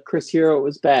Twitter to Chris Hero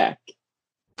is back.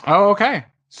 Oh, okay.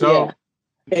 So. Yeah.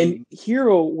 And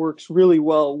Hero works really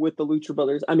well with the Lucha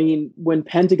Brothers. I mean, when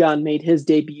Pentagon made his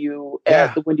debut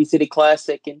at the Windy City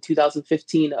Classic in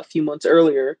 2015, a few months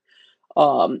earlier,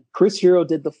 Chris Hero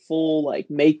did the full like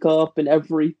makeup and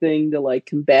everything to like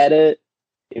combat it.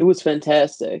 It was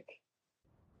fantastic.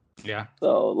 Yeah.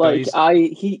 So like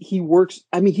he works.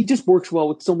 I mean, he just works well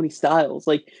with so many styles.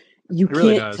 Like you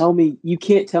can't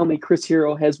tell me Chris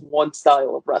Hero has one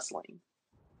style of wrestling.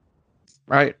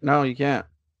 Right? No, you can't.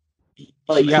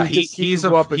 Like he's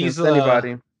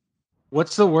anybody.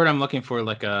 What's the word I'm looking for?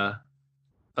 Like a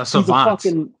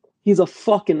savant. He's a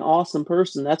fucking awesome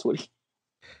person. That's what he.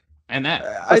 And that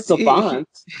a savant.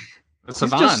 A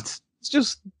savant. It's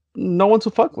just no one to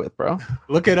fuck with, bro.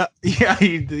 Look it up. Yeah,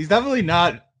 he's definitely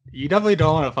not. You definitely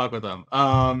don't want to fuck with him.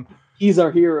 He's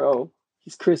our hero.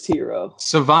 He's Chris Hero.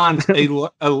 Savant.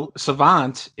 A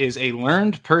savant is a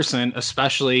learned person,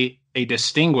 especially a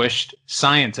distinguished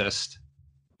scientist.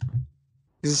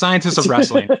 He's a scientist of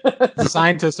wrestling. He's a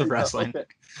scientist of wrestling. Okay.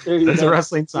 He's a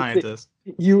wrestling scientist.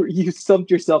 You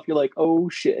stumped yourself. You're like, oh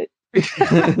shit. I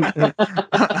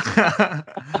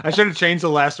should have changed the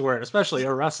last word, especially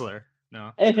a wrestler.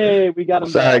 No. Hey, we got him.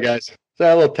 Sorry, back. guys.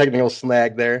 Sorry, a little technical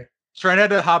snag there. Trent had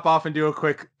to hop off and do a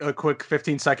quick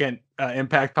 15-second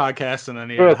Impact podcast, and then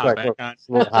he had to hop back on. A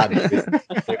little hot news.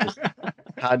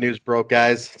 Hot news broke,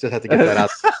 guys. Just have to get that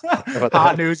out.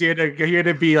 Hot news. He had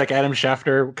to be like Adam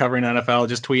Schefter covering NFL.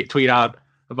 Just tweet out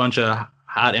a bunch of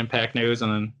hot Impact news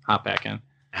and then hop back in.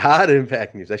 Hot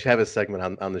Impact news. I should have a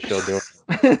segment on the show doing.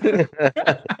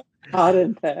 Hot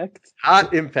Impact.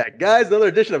 Hot Impact. Guys, another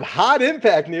edition of Hot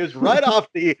Impact news right off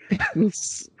the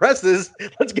presses.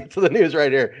 Let's get to the news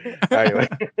right here. Anyway.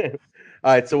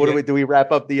 All right, so what do we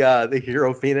wrap up the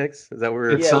Hero Phoenix? Is that where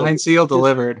it's signed, sealed,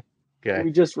 delivered? Okay.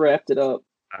 We just wrapped it up.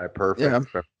 All right, perfect.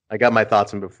 Yeah. I got my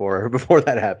thoughts in before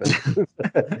that happened.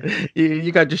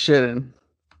 you got your shit in.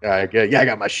 All right, good. Yeah, I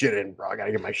got my shit in, bro. I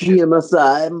gotta get my shit.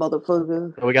 GMSI,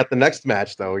 motherfucker. So we got the next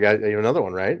match, though. We got another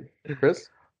one, right, Chris?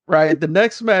 Right. The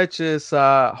next match is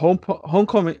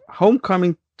Homecoming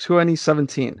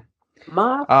 2017.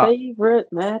 My favorite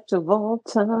match of all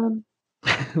time.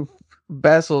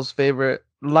 Basil's favorite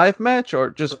live match or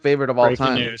just favorite of all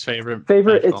time? News, favorite.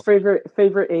 It's favorite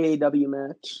AAW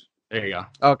match. There you go.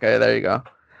 Okay, there you go.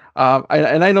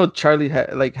 I know Charlie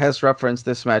has referenced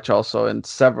this match also in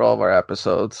several of our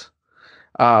episodes.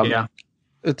 Yeah.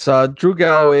 It's Drew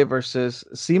Galloway versus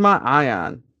Sema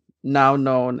Ion, now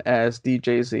known as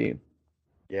DJZ.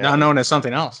 Yeah. Now known as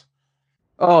something else.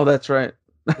 Oh, that's right.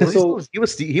 So he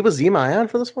was Zema Ion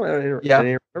for this one. I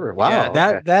didn't remember. Wow.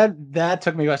 Yeah, that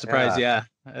took me by surprise. Yeah,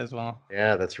 as well.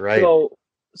 Yeah, that's right.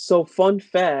 So fun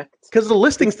fact. Because the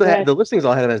listings all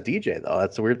had him as DJ though.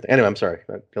 That's a weird thing. Anyway, I'm sorry.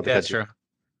 That's true.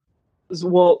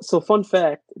 Well, so fun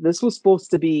fact. This was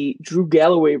supposed to be Drew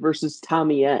Galloway versus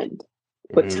Tommy End,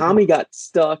 but Tommy got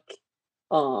stuck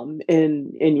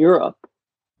in Europe.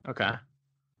 Okay.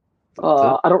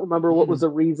 I don't remember what was the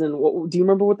reason. Do you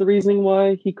remember what the reasoning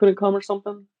why he couldn't come or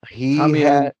something? Tommy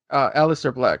had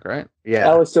Aleister Black, right? Yeah,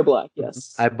 Aleister Black.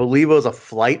 Yes, I believe it was a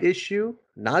flight issue,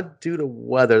 not due to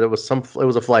weather. It was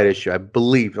a flight issue, I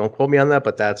believe. Don't quote me on that,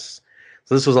 but this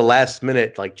was a last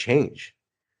minute change.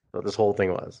 What this whole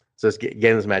thing was. So just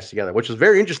getting this match together, which was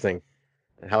very interesting.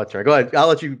 And how it turned. Go ahead. I'll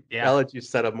let you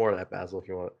set up more of that, Basil, if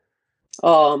you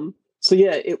want. So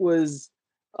yeah, it was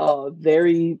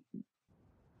very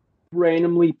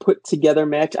randomly put together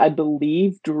match. I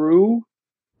believe Drew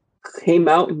came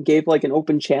out and gave an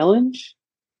open challenge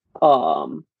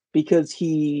because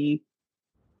he's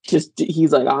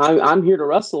like, I'm here to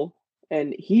wrestle,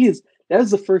 and that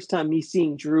was the first time me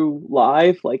seeing Drew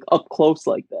live up close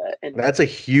like that. And that's a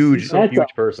huge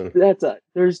person.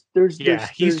 There's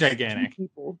he's gigantic.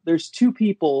 There's two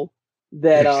people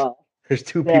that there's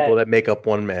two people that make up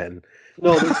one man.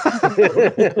 No,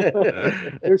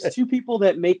 there's two people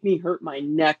that make me hurt my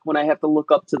neck when I have to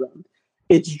look up to them.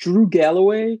 It's Drew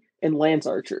Galloway and Lance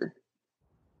Archer.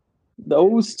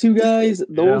 Those two guys,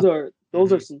 those are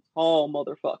some tall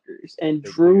motherfuckers. And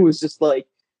Drew was just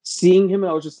seeing him,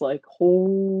 and I was just like,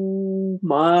 oh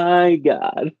my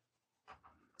God.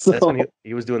 So that's when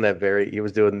he was doing he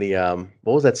was doing the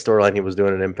what was that storyline he was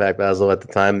doing in Impact, Basil, at the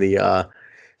time? The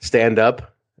stand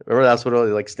up. Remember that's what it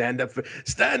was stand up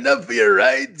for your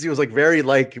rights. He was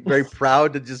very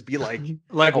proud to just be like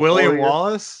William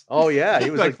Wallace. Oh yeah, he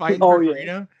was fighting for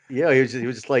freedom. Yeah, he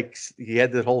was just he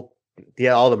had all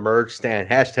the merch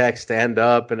 #stand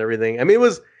up and everything. I mean,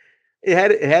 it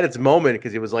had its moment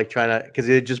because he was because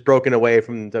he had just broken away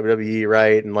from WWE,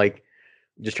 right, and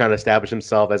just trying to establish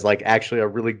himself as actually a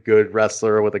really good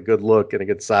wrestler with a good look and a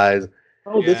good size.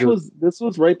 Oh, yeah. This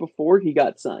was right before he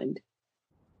got signed.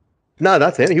 No,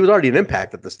 that's it. He was already an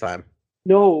Impact at this time.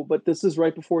 No, but this is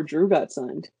right before Drew got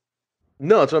signed.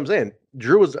 No, that's what I'm saying.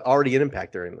 Drew was already an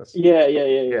Impact during this. Yeah.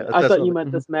 I thought you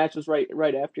meant this match was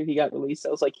right after he got released. I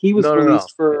was like, he was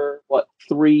released for what,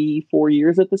 3-4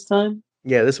 years at this time?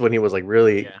 Yeah, this is when he was like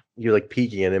really he was like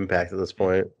peaking in Impact at this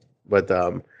point. But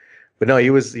no, he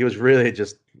was really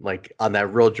just like on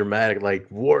that real dramatic like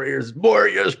warriors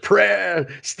prayer,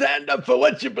 stand up for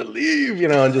what you believe,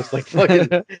 and just like fucking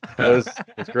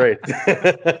it's great.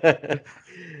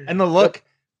 And the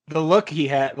look he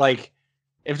had, like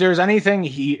if there was anything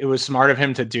it was smart of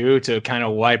him to do to kind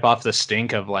of wipe off the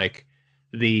stink of like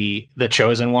the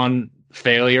Chosen One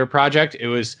failure project, it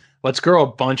was, let's grow a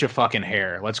bunch of fucking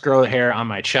hair. Let's grow hair on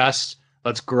my chest.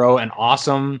 Let's grow an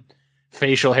awesome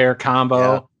facial hair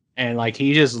combo. Yeah. And like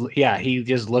he just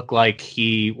looked like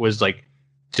he was like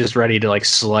just ready to like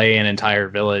slay an entire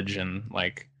village and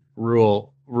like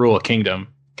rule a kingdom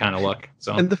kind of look.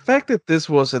 So, and the fact that this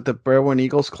was at the Berwyn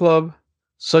Eagles Club,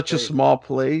 such a small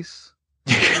place,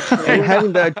 and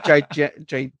having that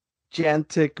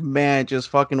gigantic man just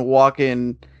fucking walk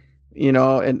in,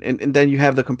 and then you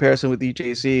have the comparison with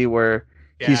EJC where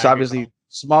he's obviously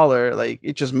smaller. Like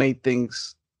it just made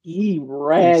things. He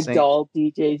ragdolled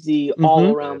DJZ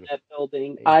all around that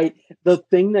building. The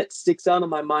thing that sticks out in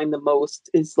my mind the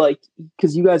most is like,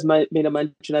 because you guys made a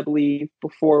mention, I believe,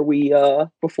 before we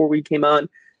came on.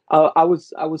 I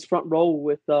was front row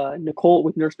with Nicole,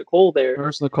 with Nurse Nicole there.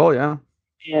 Nurse Nicole, yeah.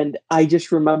 And I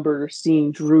just remember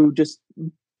seeing Drew just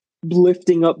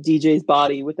lifting up DJ's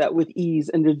body with ease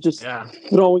and just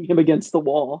throwing him against the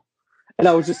wall. And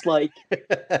I was just like,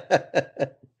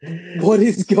 what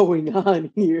is going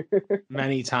on here?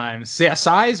 Many times. Yeah,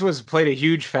 size played a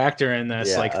huge factor in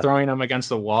this, like throwing him against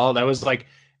the wall. That was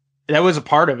a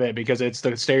part of it because it's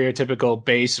the stereotypical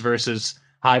base versus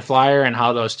high flyer and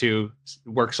how those two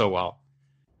work so well.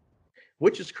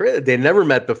 Which is crazy. They never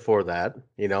met before that,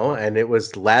 and it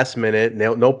was last minute,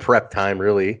 no prep time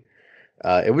really.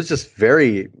 It was just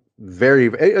very, very,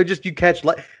 you catch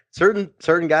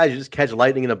certain guys, you just catch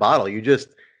lightning in a bottle. You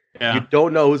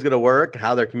don't know who's going to work,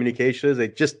 how their communication is.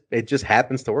 It just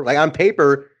happens to work. Like on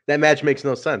paper, that match makes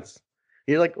no sense.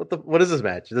 You're like, what is this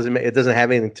match? It doesn't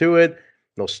have anything to it.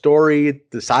 No story,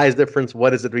 the size difference.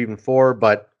 What is it even for?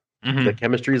 But the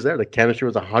chemistry is there. The chemistry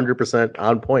was 100%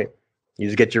 on point. You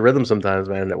just get your rhythm sometimes,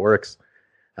 man, and it works.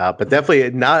 But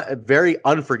definitely not a very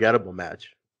unforgettable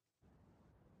match.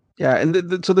 Yeah,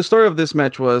 and so the story of this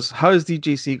match was, how is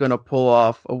DJC going to pull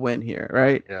off a win here,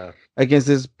 right? Yeah. Against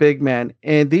this big man.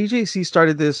 And DJC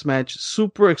started this match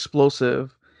super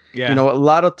explosive. Yeah.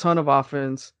 A ton of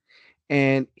offense.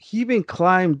 And he even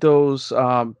climbed those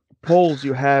poles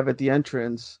you have at the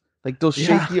entrance, like those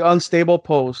shaky, unstable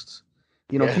posts.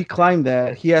 He climbed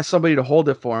that. He has somebody to hold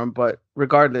it for him, but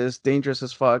regardless, dangerous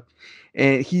as fuck.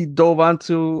 And he dove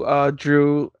onto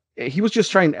Drew. He was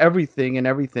just trying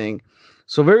everything.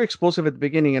 So very explosive at the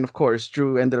beginning. And of course,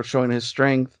 Drew ended up showing his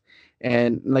strength.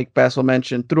 And like Basil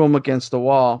mentioned, threw him against the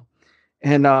wall.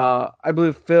 And I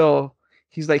believe Phil,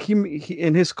 he's like, he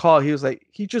in his call, he was like,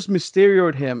 he just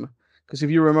Mysterio'd him. Because if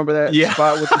you remember that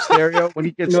spot with Mysterio, when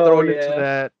he gets thrown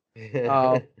into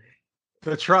that.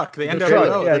 The truck, the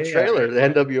NWO. The trailer, the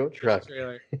NWO truck.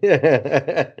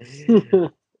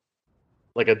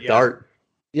 Like a dart.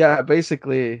 Yeah,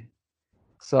 basically.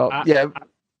 So,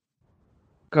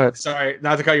 go ahead. Sorry,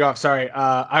 not to cut you off. Sorry.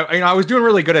 I was doing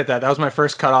really good at that. That was my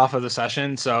first cut off of the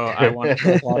session, so I wanted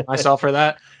to applaud myself for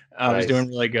that. I was doing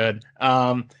really good.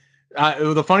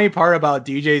 The funny part about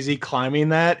DJZ climbing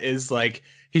that is like,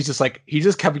 he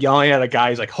just kept yelling at a guy.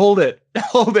 He's like, hold it,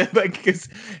 like, because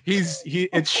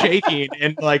it's shaking,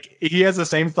 and like he has the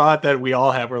same thought that we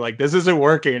all have. We're like, this isn't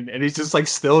working, and he's just like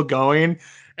still going,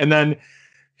 and then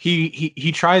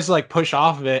he tries to like push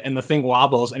off of it, and the thing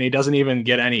wobbles, and he doesn't even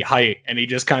get any height, and he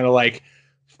just kind of like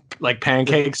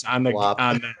pancakes on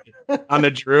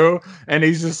the Drew, and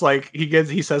he's just like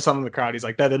he says something to the crowd. He's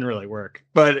like, that didn't really work,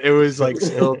 but it was like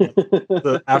still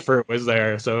the effort was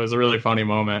there, so it was a really funny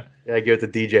moment. Yeah, I give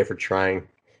it to DJ for trying,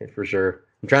 for sure.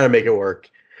 I'm trying to make it work.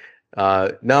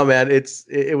 No, man,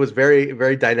 it was very,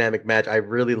 very dynamic match. I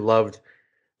really loved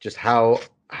just how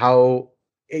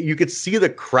you could see the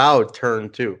crowd turn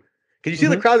too, because you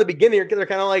see the crowd at the beginning. They're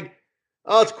kind of like,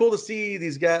 oh, it's cool to see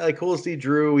these guys. Like, cool to see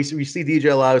Drew. We see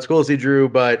DJ a lot. It's cool to see Drew,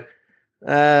 but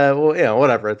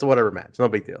whatever. It's a whatever match. No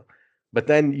big deal. But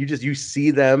then you see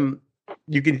them.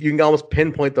 You can almost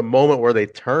pinpoint the moment where they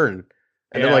turn,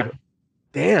 and they're like,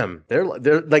 damn. They're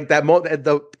like that moment.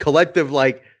 The collective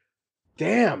like,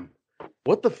 damn.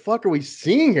 What the fuck are we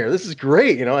seeing here? This is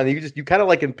great, And you kind of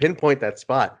like can pinpoint that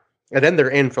spot, and then they're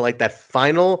in for like that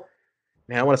final.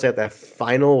 Man, I want to say that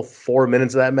final 4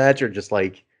 minutes of that match are just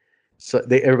like. So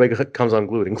everybody comes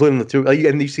unglued, including the two,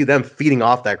 and you see them feeding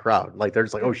off that crowd. Like they're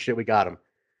just like, "Oh shit, we got him,"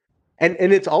 and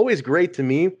it's always great to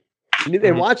me.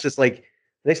 And watch this. Like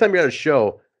next time you're at a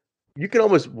show, you can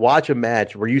almost watch a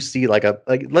match where you see like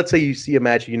let's say you see a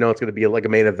match, you know it's going to be like a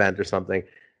main event or something,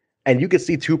 and you can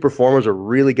see two performers or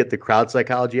really get the crowd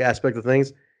psychology aspect of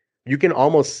things. You can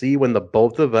almost see when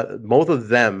both of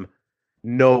them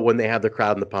know when they have the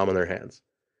crowd in the palm of their hands.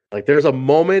 Like there's a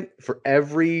moment for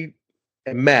every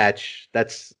match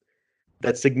that's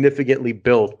significantly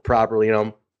built properly, you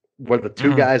know, where the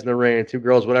two guys in the ring, two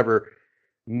girls, whatever,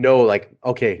 know like,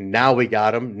 okay, now we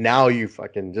got him. Now you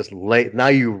fucking just now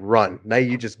you run. Now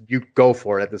you go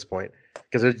for it at this point.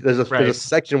 Because there's a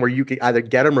section where you can either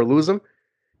get him or lose him.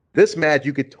 This match,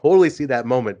 you could totally see that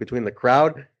moment between the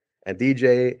crowd and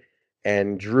DJ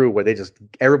and Drew, where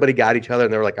everybody got each other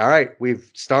and they were like, all right,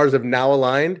 stars have now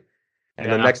aligned.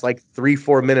 And the next like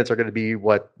 3-4 minutes are going to be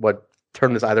what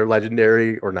turn this either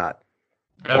legendary or not.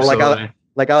 Absolutely. Or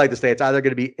like I like to say, it's either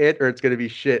going to be it or it's going to be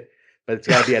shit. But it's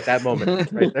got to be at that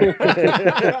moment, right there.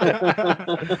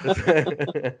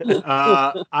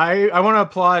 I want to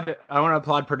applaud. I want to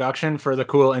applaud production for the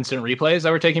cool instant replays that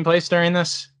were taking place during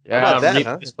this.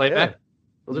 This playback. Yeah.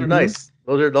 Those are nice.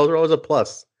 Those are always a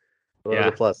plus. Those are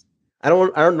a plus. I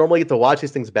don't normally get to watch these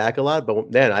things back a lot,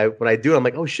 but then when I do, I'm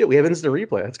like, oh shit, we have instant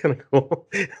replay. That's kind of cool.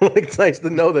 Like it's nice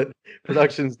to know that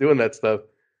production's doing that stuff.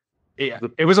 Yeah,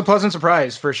 it was a pleasant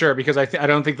surprise for sure, because I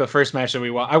don't think the first match that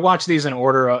I watched these in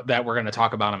order that we're going to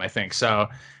talk about them, I think. So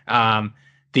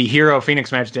the Hero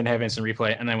Phoenix match didn't have instant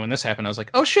replay. And then when this happened, I was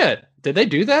like, oh shit, did they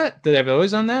do that? Did they have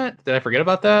always done that? Did I forget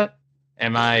about that?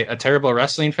 Am I a terrible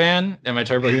wrestling fan? Am I a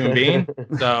terrible human being?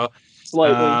 So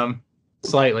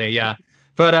slightly, yeah.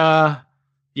 But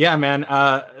yeah, man,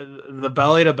 the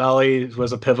belly to belly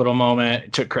was a pivotal moment.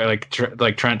 It took like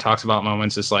Trent talks about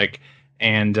moments. It's like,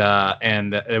 and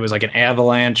it was like an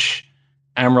avalanche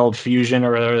emerald fusion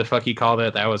or whatever the fuck he called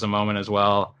it. That was a moment as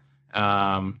well.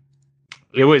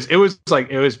 It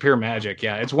was pure magic.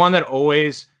 Yeah. It's one that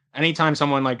always, anytime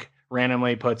someone like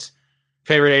randomly puts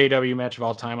favorite AEW match of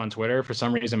all time on Twitter, for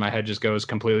some reason my head just goes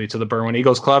completely to the Berwyn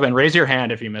Eagles Club. And raise your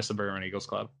hand if you miss the Berwyn Eagles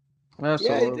Club.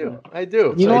 Absolutely. Yeah, I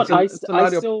do. You know what? I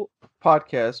still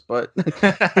podcast, but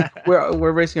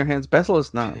we're raising our hands. Basil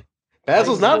is not.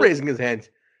 Basil's not raising his hand.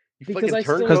 Because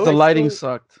the lighting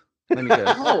sucked. Let me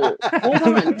guess. No, hold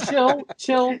on,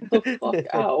 chill the fuck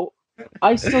out.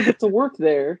 I still get to work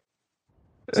there,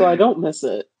 so I don't miss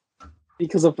it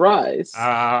because of Rise. So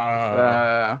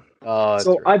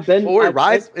I've been.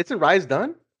 Rise. Isn't Rise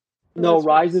done? No,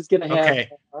 Rise is gonna have. Okay.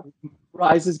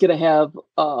 Rise is gonna have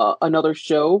another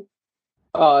show.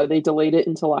 They delayed it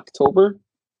until October.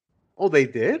 Oh, they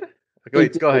did?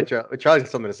 Wait, go ahead, Charlie. Charlie's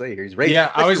got something to say here. He's raising.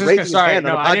 Yeah, I was just gonna. Sorry,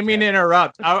 no, I didn't mean to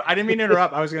interrupt. I didn't mean to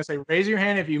interrupt. I was gonna say, raise your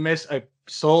hand if you missed a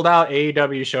sold out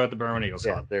AEW show at the Berwyn Eagles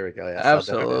Club. Yeah, there we go. Yeah,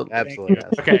 absolutely.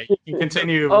 Okay, you can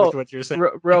continue with what you're saying.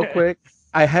 Real quick,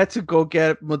 I had to go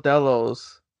get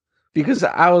Modelo's because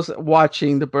I was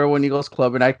watching the Berwyn Eagles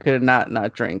Club and I could not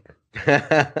drink.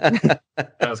 That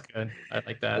was good. I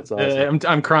like that. That's awesome.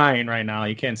 I'm crying right now.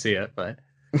 You can't see it, but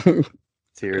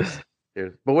tears.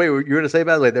 But wait, you were going to say,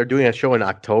 by the way, they're doing a show in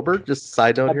October? Just a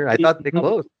side note here. I thought they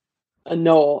closed.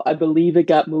 No, I believe it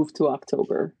got moved to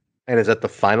October. And is that the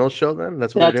final show then?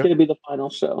 That's going to be the final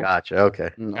show. Gotcha. Okay.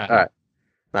 All right.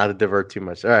 Not to divert too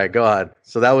much. All right, go on.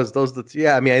 So that was those.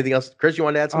 Yeah, I mean, anything else? Chris, you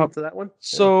want to add something to that one?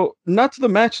 So not to the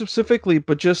match specifically,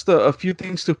 but just a few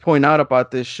things to point out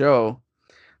about this show.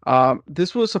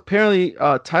 This was apparently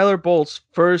Tyler Bolt's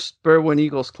first Berwyn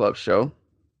Eagles Club show.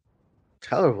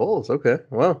 Tyler Bolt's, okay.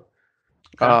 Wow.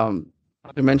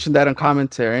 They mentioned that on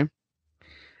commentary.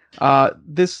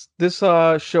 This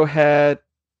show had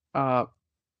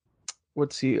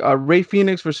Ray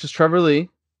Phoenix versus Trevor Lee.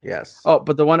 Yes. Oh,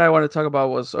 but the one I want to talk about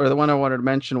the one I wanted to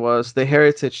mention was the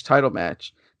Heritage title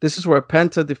match. This is where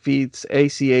Penta defeats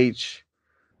ACH,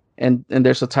 and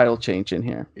there's a title change in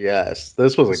here. Yes,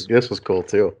 this was cool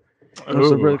too. It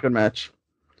was a really good match.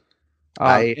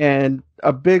 And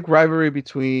a big rivalry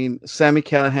between Sami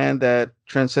Callihan that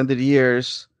transcended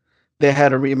years. They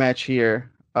had a rematch here.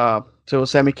 So it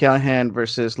was Sami Callihan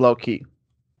versus Low Ki.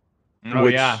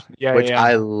 Which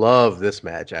I love this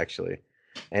match actually.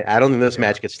 And I don't think this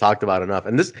match gets talked about enough.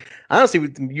 And this, honestly,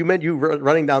 you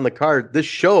running down the card. This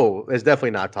show is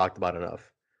definitely not talked about enough.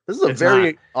 This is a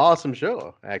very awesome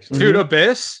show, actually. Dude,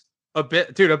 Abyss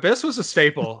was a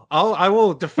staple. I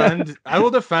will defend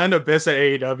Abyss at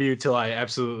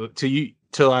AEW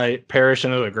till I perish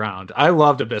into the ground. I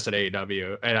loved Abyss at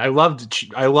AEW, and I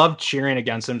loved cheering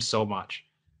against him so much.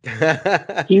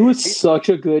 He was such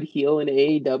a good heel in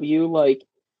AEW. Like,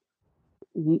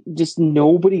 just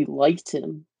nobody liked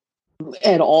him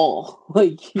at all.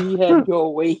 Like, he had go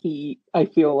away heat, I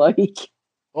feel like.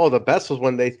 Oh, the best was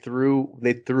when they threw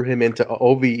him into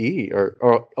OVE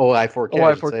or OI4K.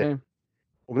 OI4K.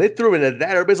 When they threw him into that,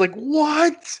 everybody's like,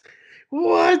 "What?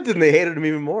 What?" And they hated him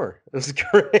even more. It was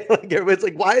great. Like everybody's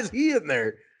like, "Why is he in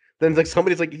there?" Then it's like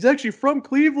somebody's like, "He's actually from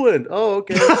Cleveland." Oh,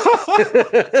 okay.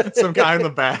 Some guy in the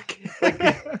back.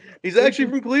 Like, he's actually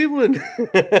from Cleveland.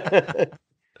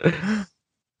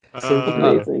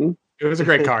 Amazing. It was a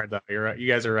great card, though. You're right. You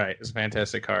guys are right. It's a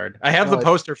fantastic card. I have the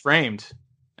poster framed,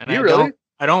 and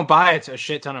I don't buy it a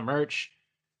shit ton of merch.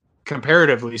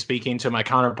 Comparatively speaking to my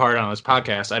counterpart on this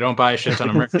podcast, I don't buy a shit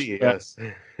ton of merch. Yes.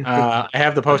 I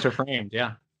have the poster framed.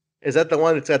 Yeah. Is that the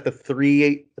one that's got the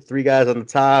three guys on the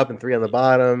top and 3 on the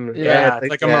bottom? Yeah, it's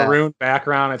like a maroon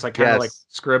background. It's like kind of like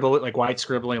like white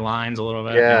scribbly lines a little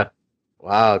bit. Yeah.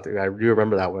 Wow, dude, I do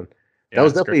remember that one. That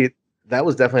was definitely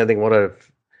I think one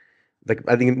of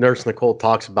I think Nurse Nicole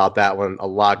talks about that one a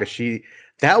lot because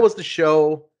that was the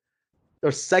show.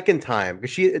 The second time,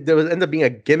 because there was ended up being a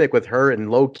gimmick with her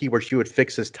and low key where she would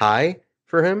fix his tie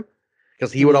for him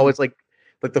because he would always like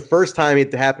the first time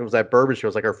it happened was at Bourbon Show. It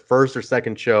was like our first or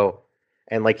second show,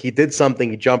 and like he did something,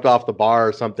 he jumped off the bar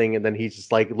or something, and then he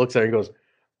just like looks at her and goes,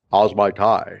 "How's my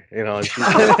tie?" You know, and,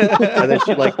 and then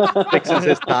she like fixes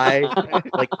his tie,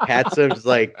 like pats him, just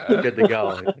like good to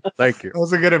go. Like, thank you. That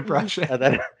was a good impression. And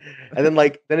then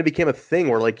it became a thing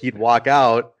where like he'd walk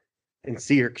out and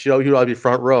see her. He'd always be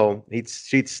front row. He'd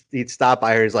stop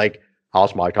by her. He's like,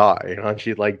 "How's my tie?" You know, and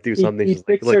she'd like do something. He'd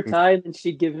fix her tie, and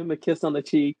she'd give him a kiss on the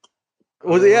cheek.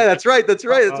 Yeah, that's right. That's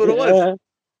what it was.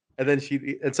 And then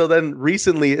so then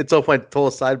recently, it's so funny.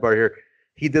 Total sidebar here.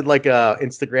 He did like a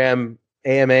Instagram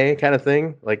AMA kind of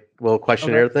thing, like little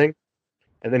questionnaire thing.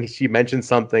 And then she mentioned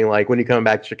something like, "When you come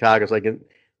back to Chicago, it's like,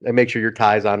 make sure your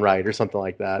tie's on right," or something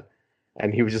like that.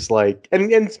 And he was just like,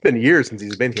 and it's been years since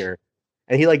he's been here.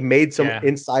 And he like made some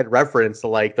inside reference to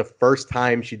like the first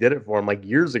time she did it for him, like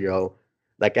years ago,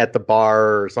 like at the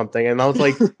bar or something. And I was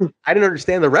like, I didn't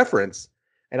understand the reference.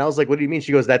 And I was like, "What do you mean?"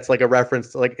 She goes, "That's like a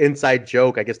reference to like inside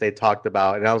joke, I guess they talked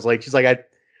about." And I was like, she's like, "I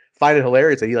find it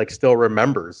hilarious that he like still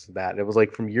remembers that." It was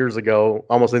like from years ago,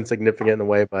 almost insignificant in a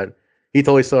way, but he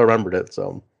totally still remembered it.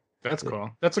 So that's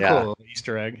cool. That's a cool little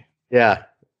Easter egg. Yeah.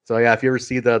 So yeah, if you ever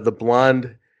see the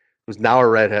blonde who's now a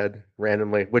redhead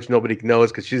randomly, which nobody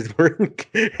knows because she's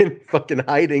in fucking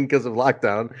hiding because of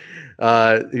lockdown.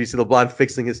 You see the blonde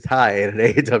fixing his tie at an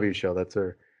AEW show. That's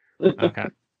her. Okay.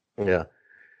 Yeah.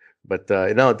 But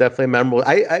no, definitely memorable.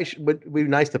 Would be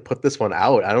nice to put this one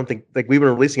out. I don't think like we've been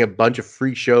releasing a bunch of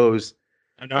free shows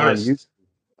on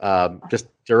YouTube, just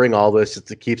during all this, just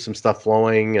to keep some stuff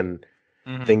flowing and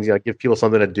things. Give people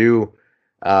something to do.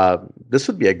 This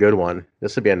would be a good one.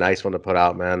 This would be a nice one to put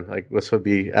out, man. Like this would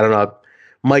be. I don't know.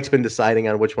 Mike's been deciding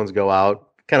on which ones go out,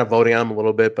 kind of voting on them a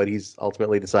little bit, but he's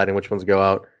ultimately deciding which ones go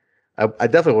out. I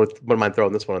definitely wouldn't mind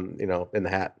throwing this one, in the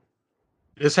hat.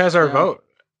 This has our vote.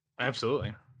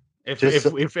 Absolutely.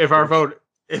 If our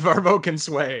vote can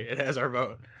sway, it has our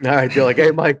vote. All right, you're like, "Hey,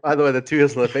 Mike, by the way, the 2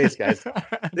 is in the face, guys.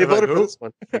 They voted for this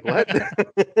one." Like, what?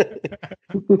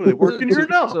 Are they working here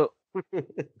now? So,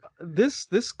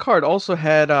 this card also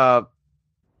had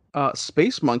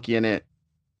Space Monkey in it.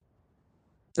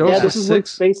 This is when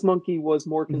Space Monkey was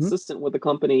more consistent with the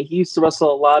company. He used to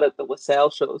wrestle a lot at the LaSalle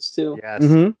shows too.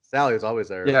 Yes, Sally was always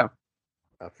there. Yeah,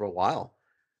 for a while.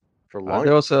 For long.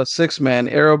 There was a 6-man: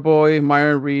 Arrow Boy,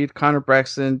 Myron Reed, Connor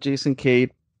Braxton, Jason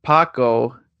Cade,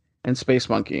 Paco, and Space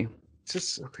Monkey. It's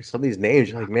just some of these names.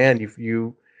 You're like, man,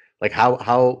 you like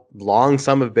how long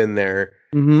some have been there.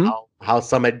 How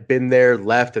some had been there,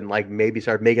 left, and like maybe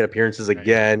started making appearances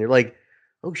again. You're like,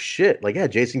 oh shit! Like, yeah,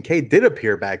 Jason Cade did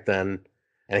appear back then,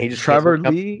 and he just Trevor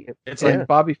Lee. It's like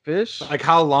Bobby Fish. Like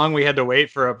how long we had to wait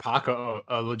for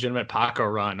a legitimate Paco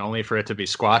run, only for it to be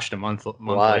squashed a month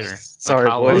later. Sorry,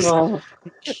 boys.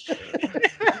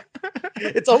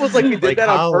 It's almost like we did that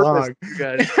on purpose,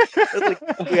 guys. It's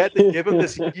like we had to give him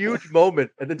this huge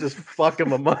moment and then just fuck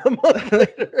him a month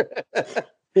later.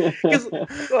 Because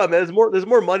man, there's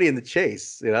more money in the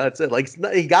chase. That's it. Like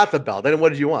he got the belt. Then what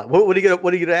did you want? What are you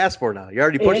gonna ask for now? You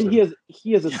already pushed him.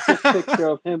 He has a sick picture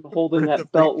of him holding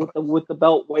that belt with the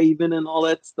belt waving and all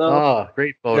that stuff. Oh,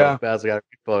 great photo. Yeah. Baz got a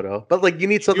great photo. But like you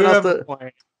need something else to.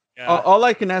 Yeah. All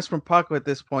I can ask from Paco at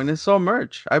this point is so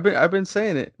merch. I've been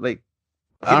saying it. Like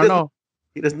I don't know.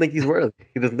 He doesn't think he's worthy.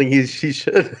 He doesn't think he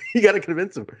should. You got to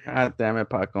convince him. God damn it,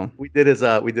 Paco. We did his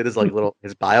like little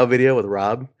his bio video with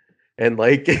Rob, and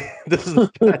like this is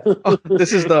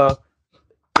the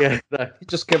he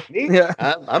just kept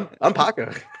I'm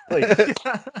Paco. Like,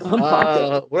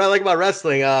 what I like about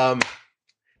wrestling,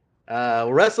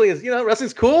 wrestling is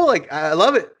wrestling's cool. Like I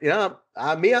love it.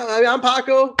 I'm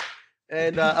Paco,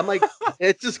 And I'm like,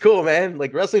 it's just cool, man.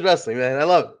 Like wrestling, man. I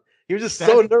love it. He was just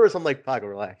so nervous. I'm like, Paco,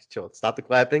 relax, chill, stop the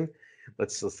clapping.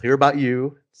 Let's hear about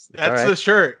you. That's the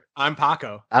shirt. I'm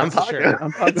Paco. I'm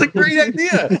Paco. It's a great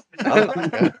idea.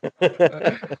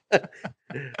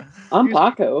 I'm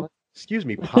Paco. Excuse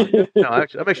me, Paco. No, I'm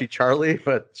actually Charlie,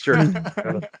 but sure.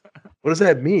 What does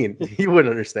that mean? You wouldn't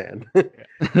understand.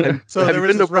 So there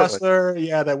was this wrestler,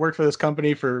 that worked for this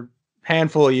company for a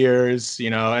handful of years,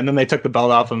 and then they took the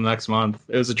belt off him next month.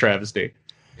 It was a travesty.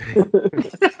 No.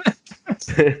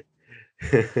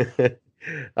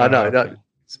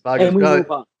 And we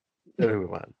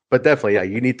move on. But definitely,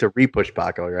 you need to repush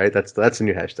Paco, right? That's the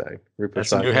new hashtag.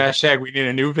 That's a new hashtag. We need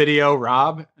a new video,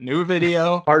 Rob. New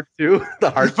video. Part 2, the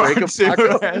heartbreak of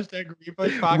Paco. Hashtag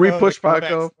repush Paco. Repush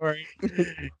Paco.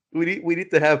 We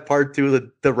need to have part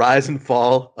 2, the rise and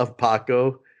fall of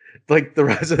Paco, like the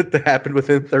rise that happened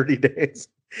within 30 days,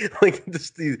 like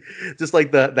just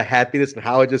like the happiness and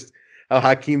how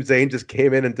Hakeem Zayn just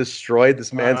came in and destroyed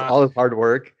this man's all his hard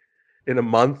work in a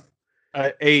month.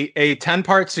 A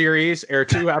 10-part series, air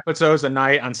 2 episodes a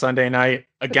night on Sunday night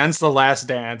against The Last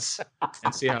Dance,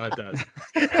 and see how it does.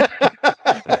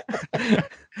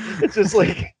 It's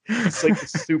like a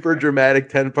super dramatic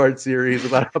 10-part series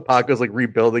about how Paco's like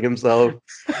rebuilding himself.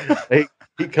 He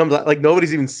comes out like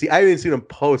nobody's even I haven't even seen him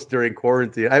post during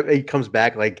quarantine. He comes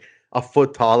back like a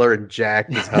foot taller and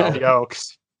jacked as hell.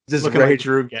 Yokes. Just looking like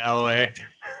Drew Galloway.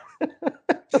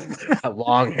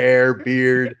 Long hair,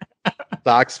 beard.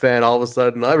 Sox fan, all of a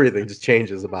sudden everything just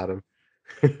changes about him.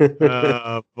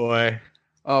 Oh boy.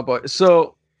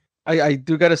 So I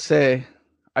do gotta say,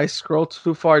 I scrolled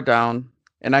too far down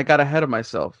and I got ahead of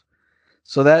myself.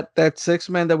 So that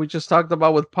 6-man that we just talked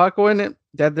about with Paco in it,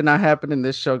 that did not happen in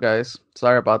this show, guys.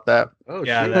 Sorry about that. Oh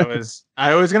yeah, shit. that was.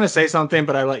 I was gonna say something,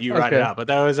 but I let you ride it out. But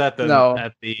that was at the.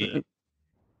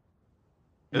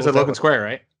 It was at Logan Square,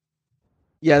 right?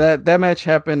 Yeah, that match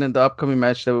happened in the upcoming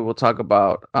match that we will talk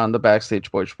about on the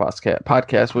Backstage Boys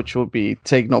podcast, which will be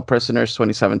Take No Prisoners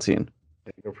 2017.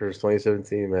 Take No Prisoners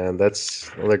 2017, man.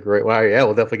 That's another great. Wow, yeah,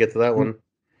 we'll definitely get to that one.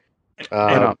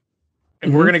 And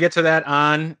we're gonna get to that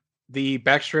on the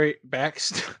Backstreet.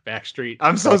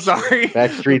 I'm so sorry.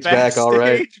 Backstreet's back, all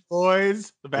right.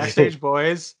 Boys, the Backstage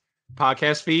Boys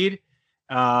podcast feed.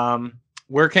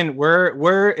 Where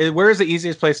is the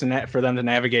easiest place for them to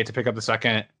navigate to pick up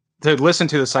to listen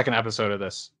to the second episode of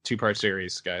this 2-part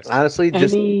series, guys? Honestly,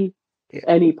 just any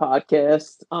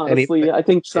podcast. Honestly, I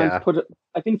think Trent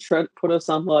put us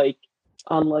on like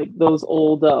those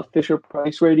old Fisher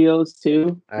Price radios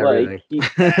too. Everything.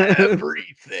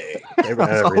 Everything.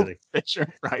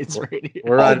 Fisher Price radio.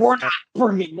 We're not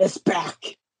bringing this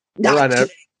back. We're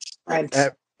on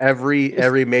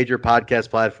every major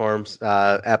podcast platforms: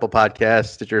 Apple Podcasts,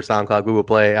 Stitcher, SoundCloud, Google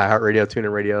Play, iHeartRadio,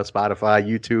 TuneIn Radio, Spotify,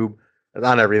 YouTube. It's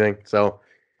on everything. So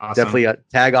definitely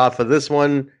tag off of this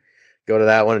one. Go to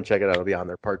that one and check it out. It'll be on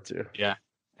there, part 2. Yeah.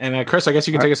 And Chris, I guess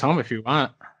you can take us home if you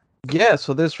want. Yeah,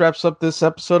 so this wraps up this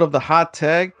episode of the Hot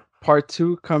Tag, part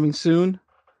 2 coming soon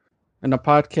in a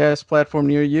podcast platform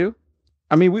near you.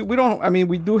 I mean,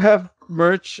 we do have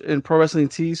merch in Pro Wrestling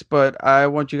Tees, but I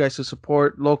want you guys to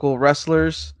support local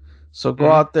wrestlers. So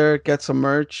go out there, get some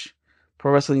merch.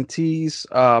 Pro Wrestling Tees,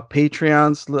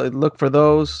 Patreons, look for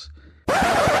those.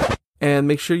 And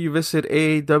make sure you visit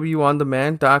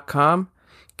AAWOnDemand.com.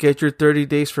 Get your 30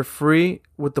 days for free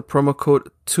with the promo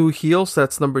code 2HEELS.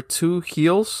 That's number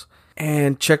 2HEELS.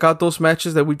 And check out those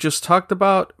matches that we just talked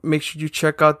about. Make sure you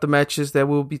check out the matches that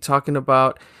we'll be talking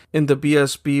about in the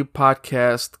BSB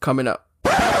podcast coming up.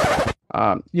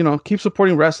 Keep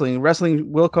supporting wrestling.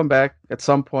 Wrestling will come back at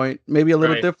some point. Maybe a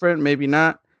little different, maybe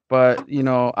not. But,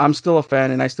 I'm still a fan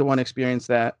and I still want to experience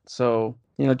that. So,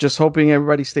 just hoping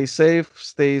everybody stays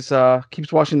safe,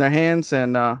 keeps washing their hands,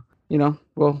 and,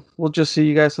 we'll just see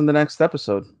you guys in the next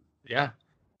episode. Yeah.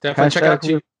 Definitely check out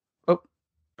you.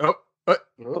 That's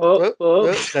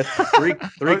three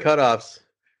cutoffs.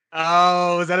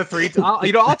 Oh, is that a 3?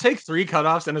 I'll take 3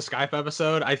 cutoffs in a Skype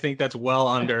episode. I think that's well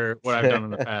under what I've done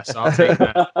in the past. So I'll take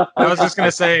that. I was just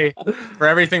gonna say, for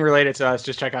everything related to us,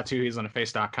 just check out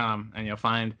twoheelsontheface.com and you'll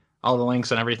find all the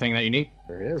links and everything that you need.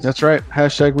 There it is. That's right.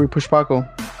 #repush Paco.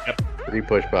 Yep.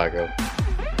 Repush Paco.